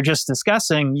 what we were just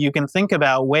discussing, you can think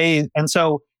about ways. And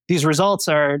so these results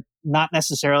are not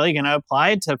necessarily going to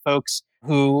apply to folks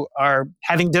who are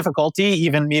having difficulty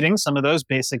even meeting some of those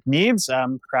basic needs,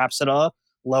 perhaps at a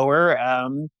lower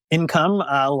income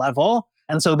level.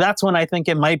 And so that's when I think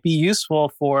it might be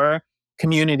useful for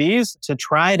communities to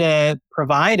try to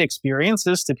provide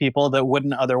experiences to people that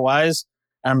wouldn't otherwise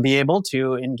be able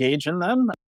to engage in them.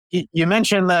 You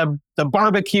mentioned the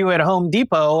barbecue at Home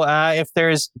Depot. If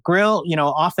there's grill,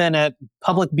 often at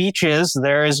public beaches,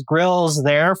 there's grills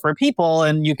there for people,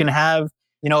 and you can have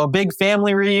a big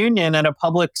family reunion at a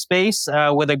public space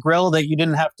with a grill that you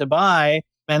didn't have to buy.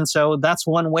 And so that's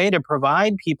one way to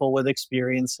provide people with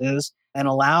experiences and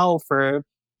allow for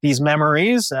these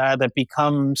memories that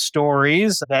become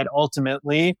stories that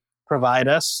ultimately provide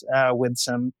us with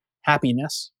some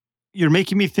happiness. You're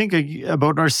making me think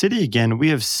about our city again. We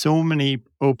have so many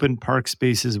open park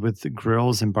spaces with the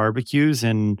grills and barbecues.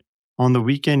 And on the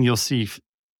weekend, you'll see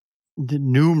the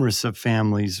numerous of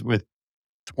families with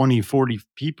 20, 40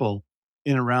 people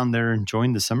in around there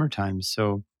enjoying the summertime.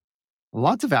 So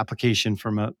lots of application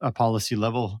from a policy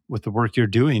level with the work you're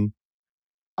doing.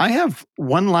 I have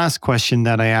one last question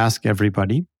that I ask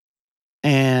everybody.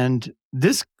 And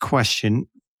this question,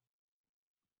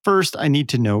 first, I need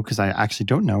to know, because I actually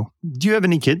don't know. Do you have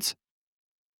any kids?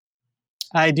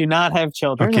 I do not have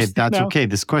children. Okay, that's No. okay.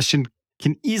 This question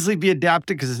can easily be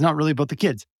adapted because it's not really about the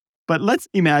kids. But let's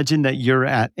imagine that you're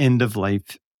at end of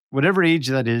life, whatever age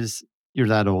that is, you're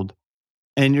that old,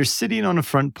 and you're sitting on a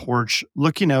front porch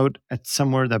looking out at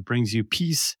somewhere that brings you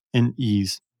peace and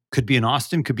ease. Could be in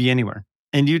Austin, could be anywhere.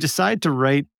 And you decide to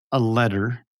write a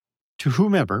letter to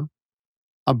whomever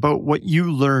about what you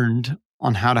learned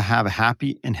on how to have a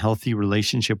happy and healthy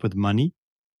relationship with money.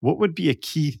 What would be a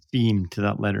key theme to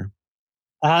that letter?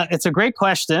 It's a great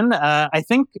question. I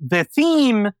think the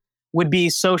theme would be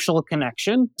social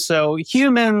connection. So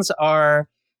humans are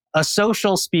a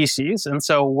social species. And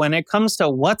so when it comes to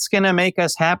what's going to make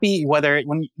us happy,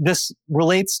 when this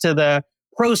relates to the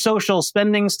pro-social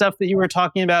spending stuff that you were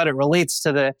talking about, it relates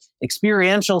to the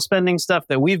experiential spending stuff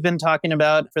that we've been talking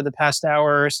about for the past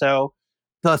hour or so.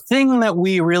 The thing that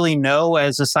we really know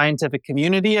as a scientific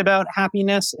community about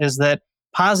happiness is that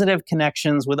positive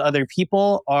connections with other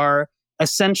people are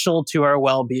essential to our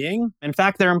well-being. In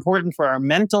fact, they're important for our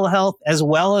mental health as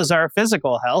well as our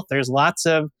physical health. There's lots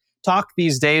of talk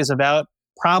these days about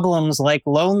problems like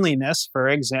loneliness, for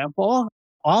example.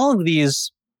 All of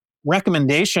these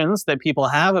recommendations that people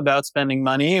have about spending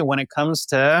money when it comes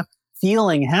to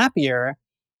feeling happier,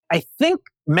 I think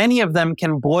many of them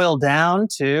can boil down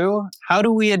to how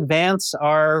do we advance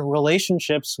our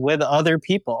relationships with other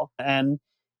people? And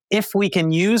if we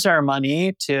can use our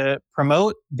money to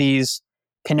promote these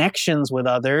connections with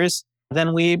others,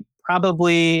 then we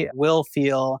probably will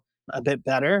feel a bit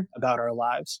better about our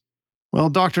lives. Well,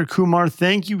 Dr. Kumar,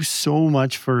 thank you so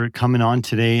much for coming on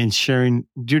today and sharing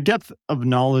your depth of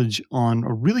knowledge on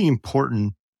a really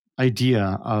important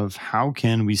idea of how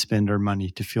can we spend our money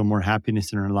to feel more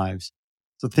happiness in our lives.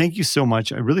 So thank you so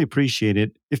much. I really appreciate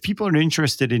it. If people are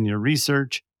interested in your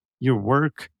research, your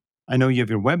work, I know you have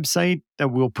your website that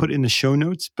we'll put in the show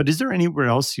notes, but is there anywhere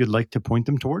else you'd like to point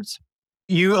them towards?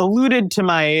 You alluded to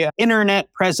my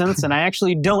internet presence, and I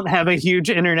actually don't have a huge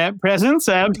internet presence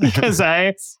because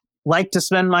I like to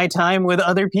spend my time with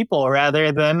other people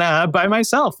rather than by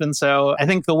myself. And so I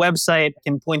think the website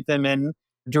can point them in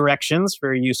directions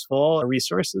for useful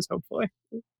resources, hopefully.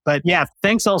 But yeah,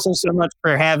 thanks also so much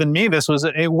for having me.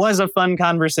 It was a fun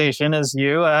conversation as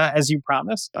you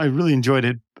promised. I really enjoyed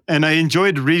it. And I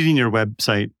enjoyed reading your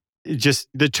website. Just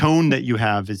the tone that you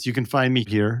have is you can find me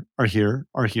here or here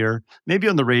or here, maybe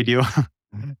on the radio.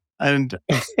 And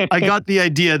I got the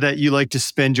idea that you like to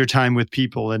spend your time with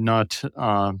people and not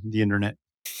the internet.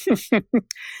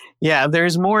 Yeah,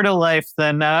 there's more to life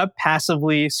than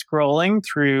passively scrolling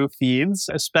through feeds,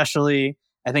 especially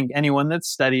I think anyone that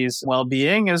studies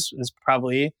well-being is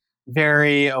probably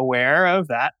very aware of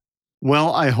that.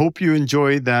 Well, I hope you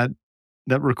enjoyed that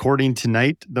recording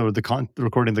tonight, the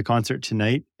recording of the concert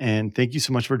tonight. And thank you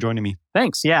so much for joining me.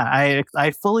 Thanks. Yeah,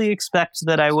 I fully expect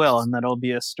that I will, and that'll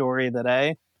be a story that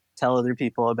I tell other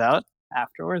people about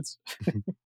afterwards.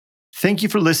 Thank you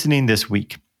for listening this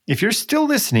week. If you're still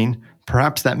listening,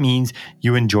 perhaps that means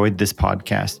you enjoyed this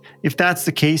podcast. If that's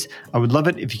the case, I would love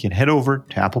it if you can head over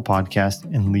to Apple Podcasts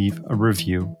and leave a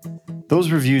review. Those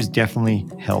reviews definitely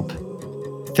help.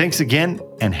 Thanks again,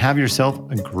 and have yourself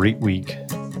a great week.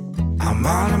 I'm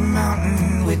on a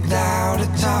mountain without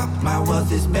a top. My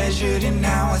wealth is measured in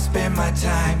how I spend my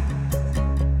time.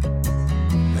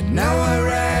 But now I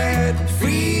write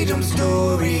freedom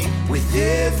story with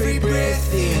every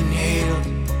breath inhaled.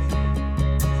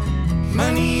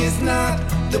 Money is not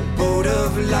the boat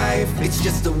of life, it's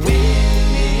just the wind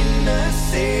in the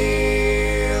sail.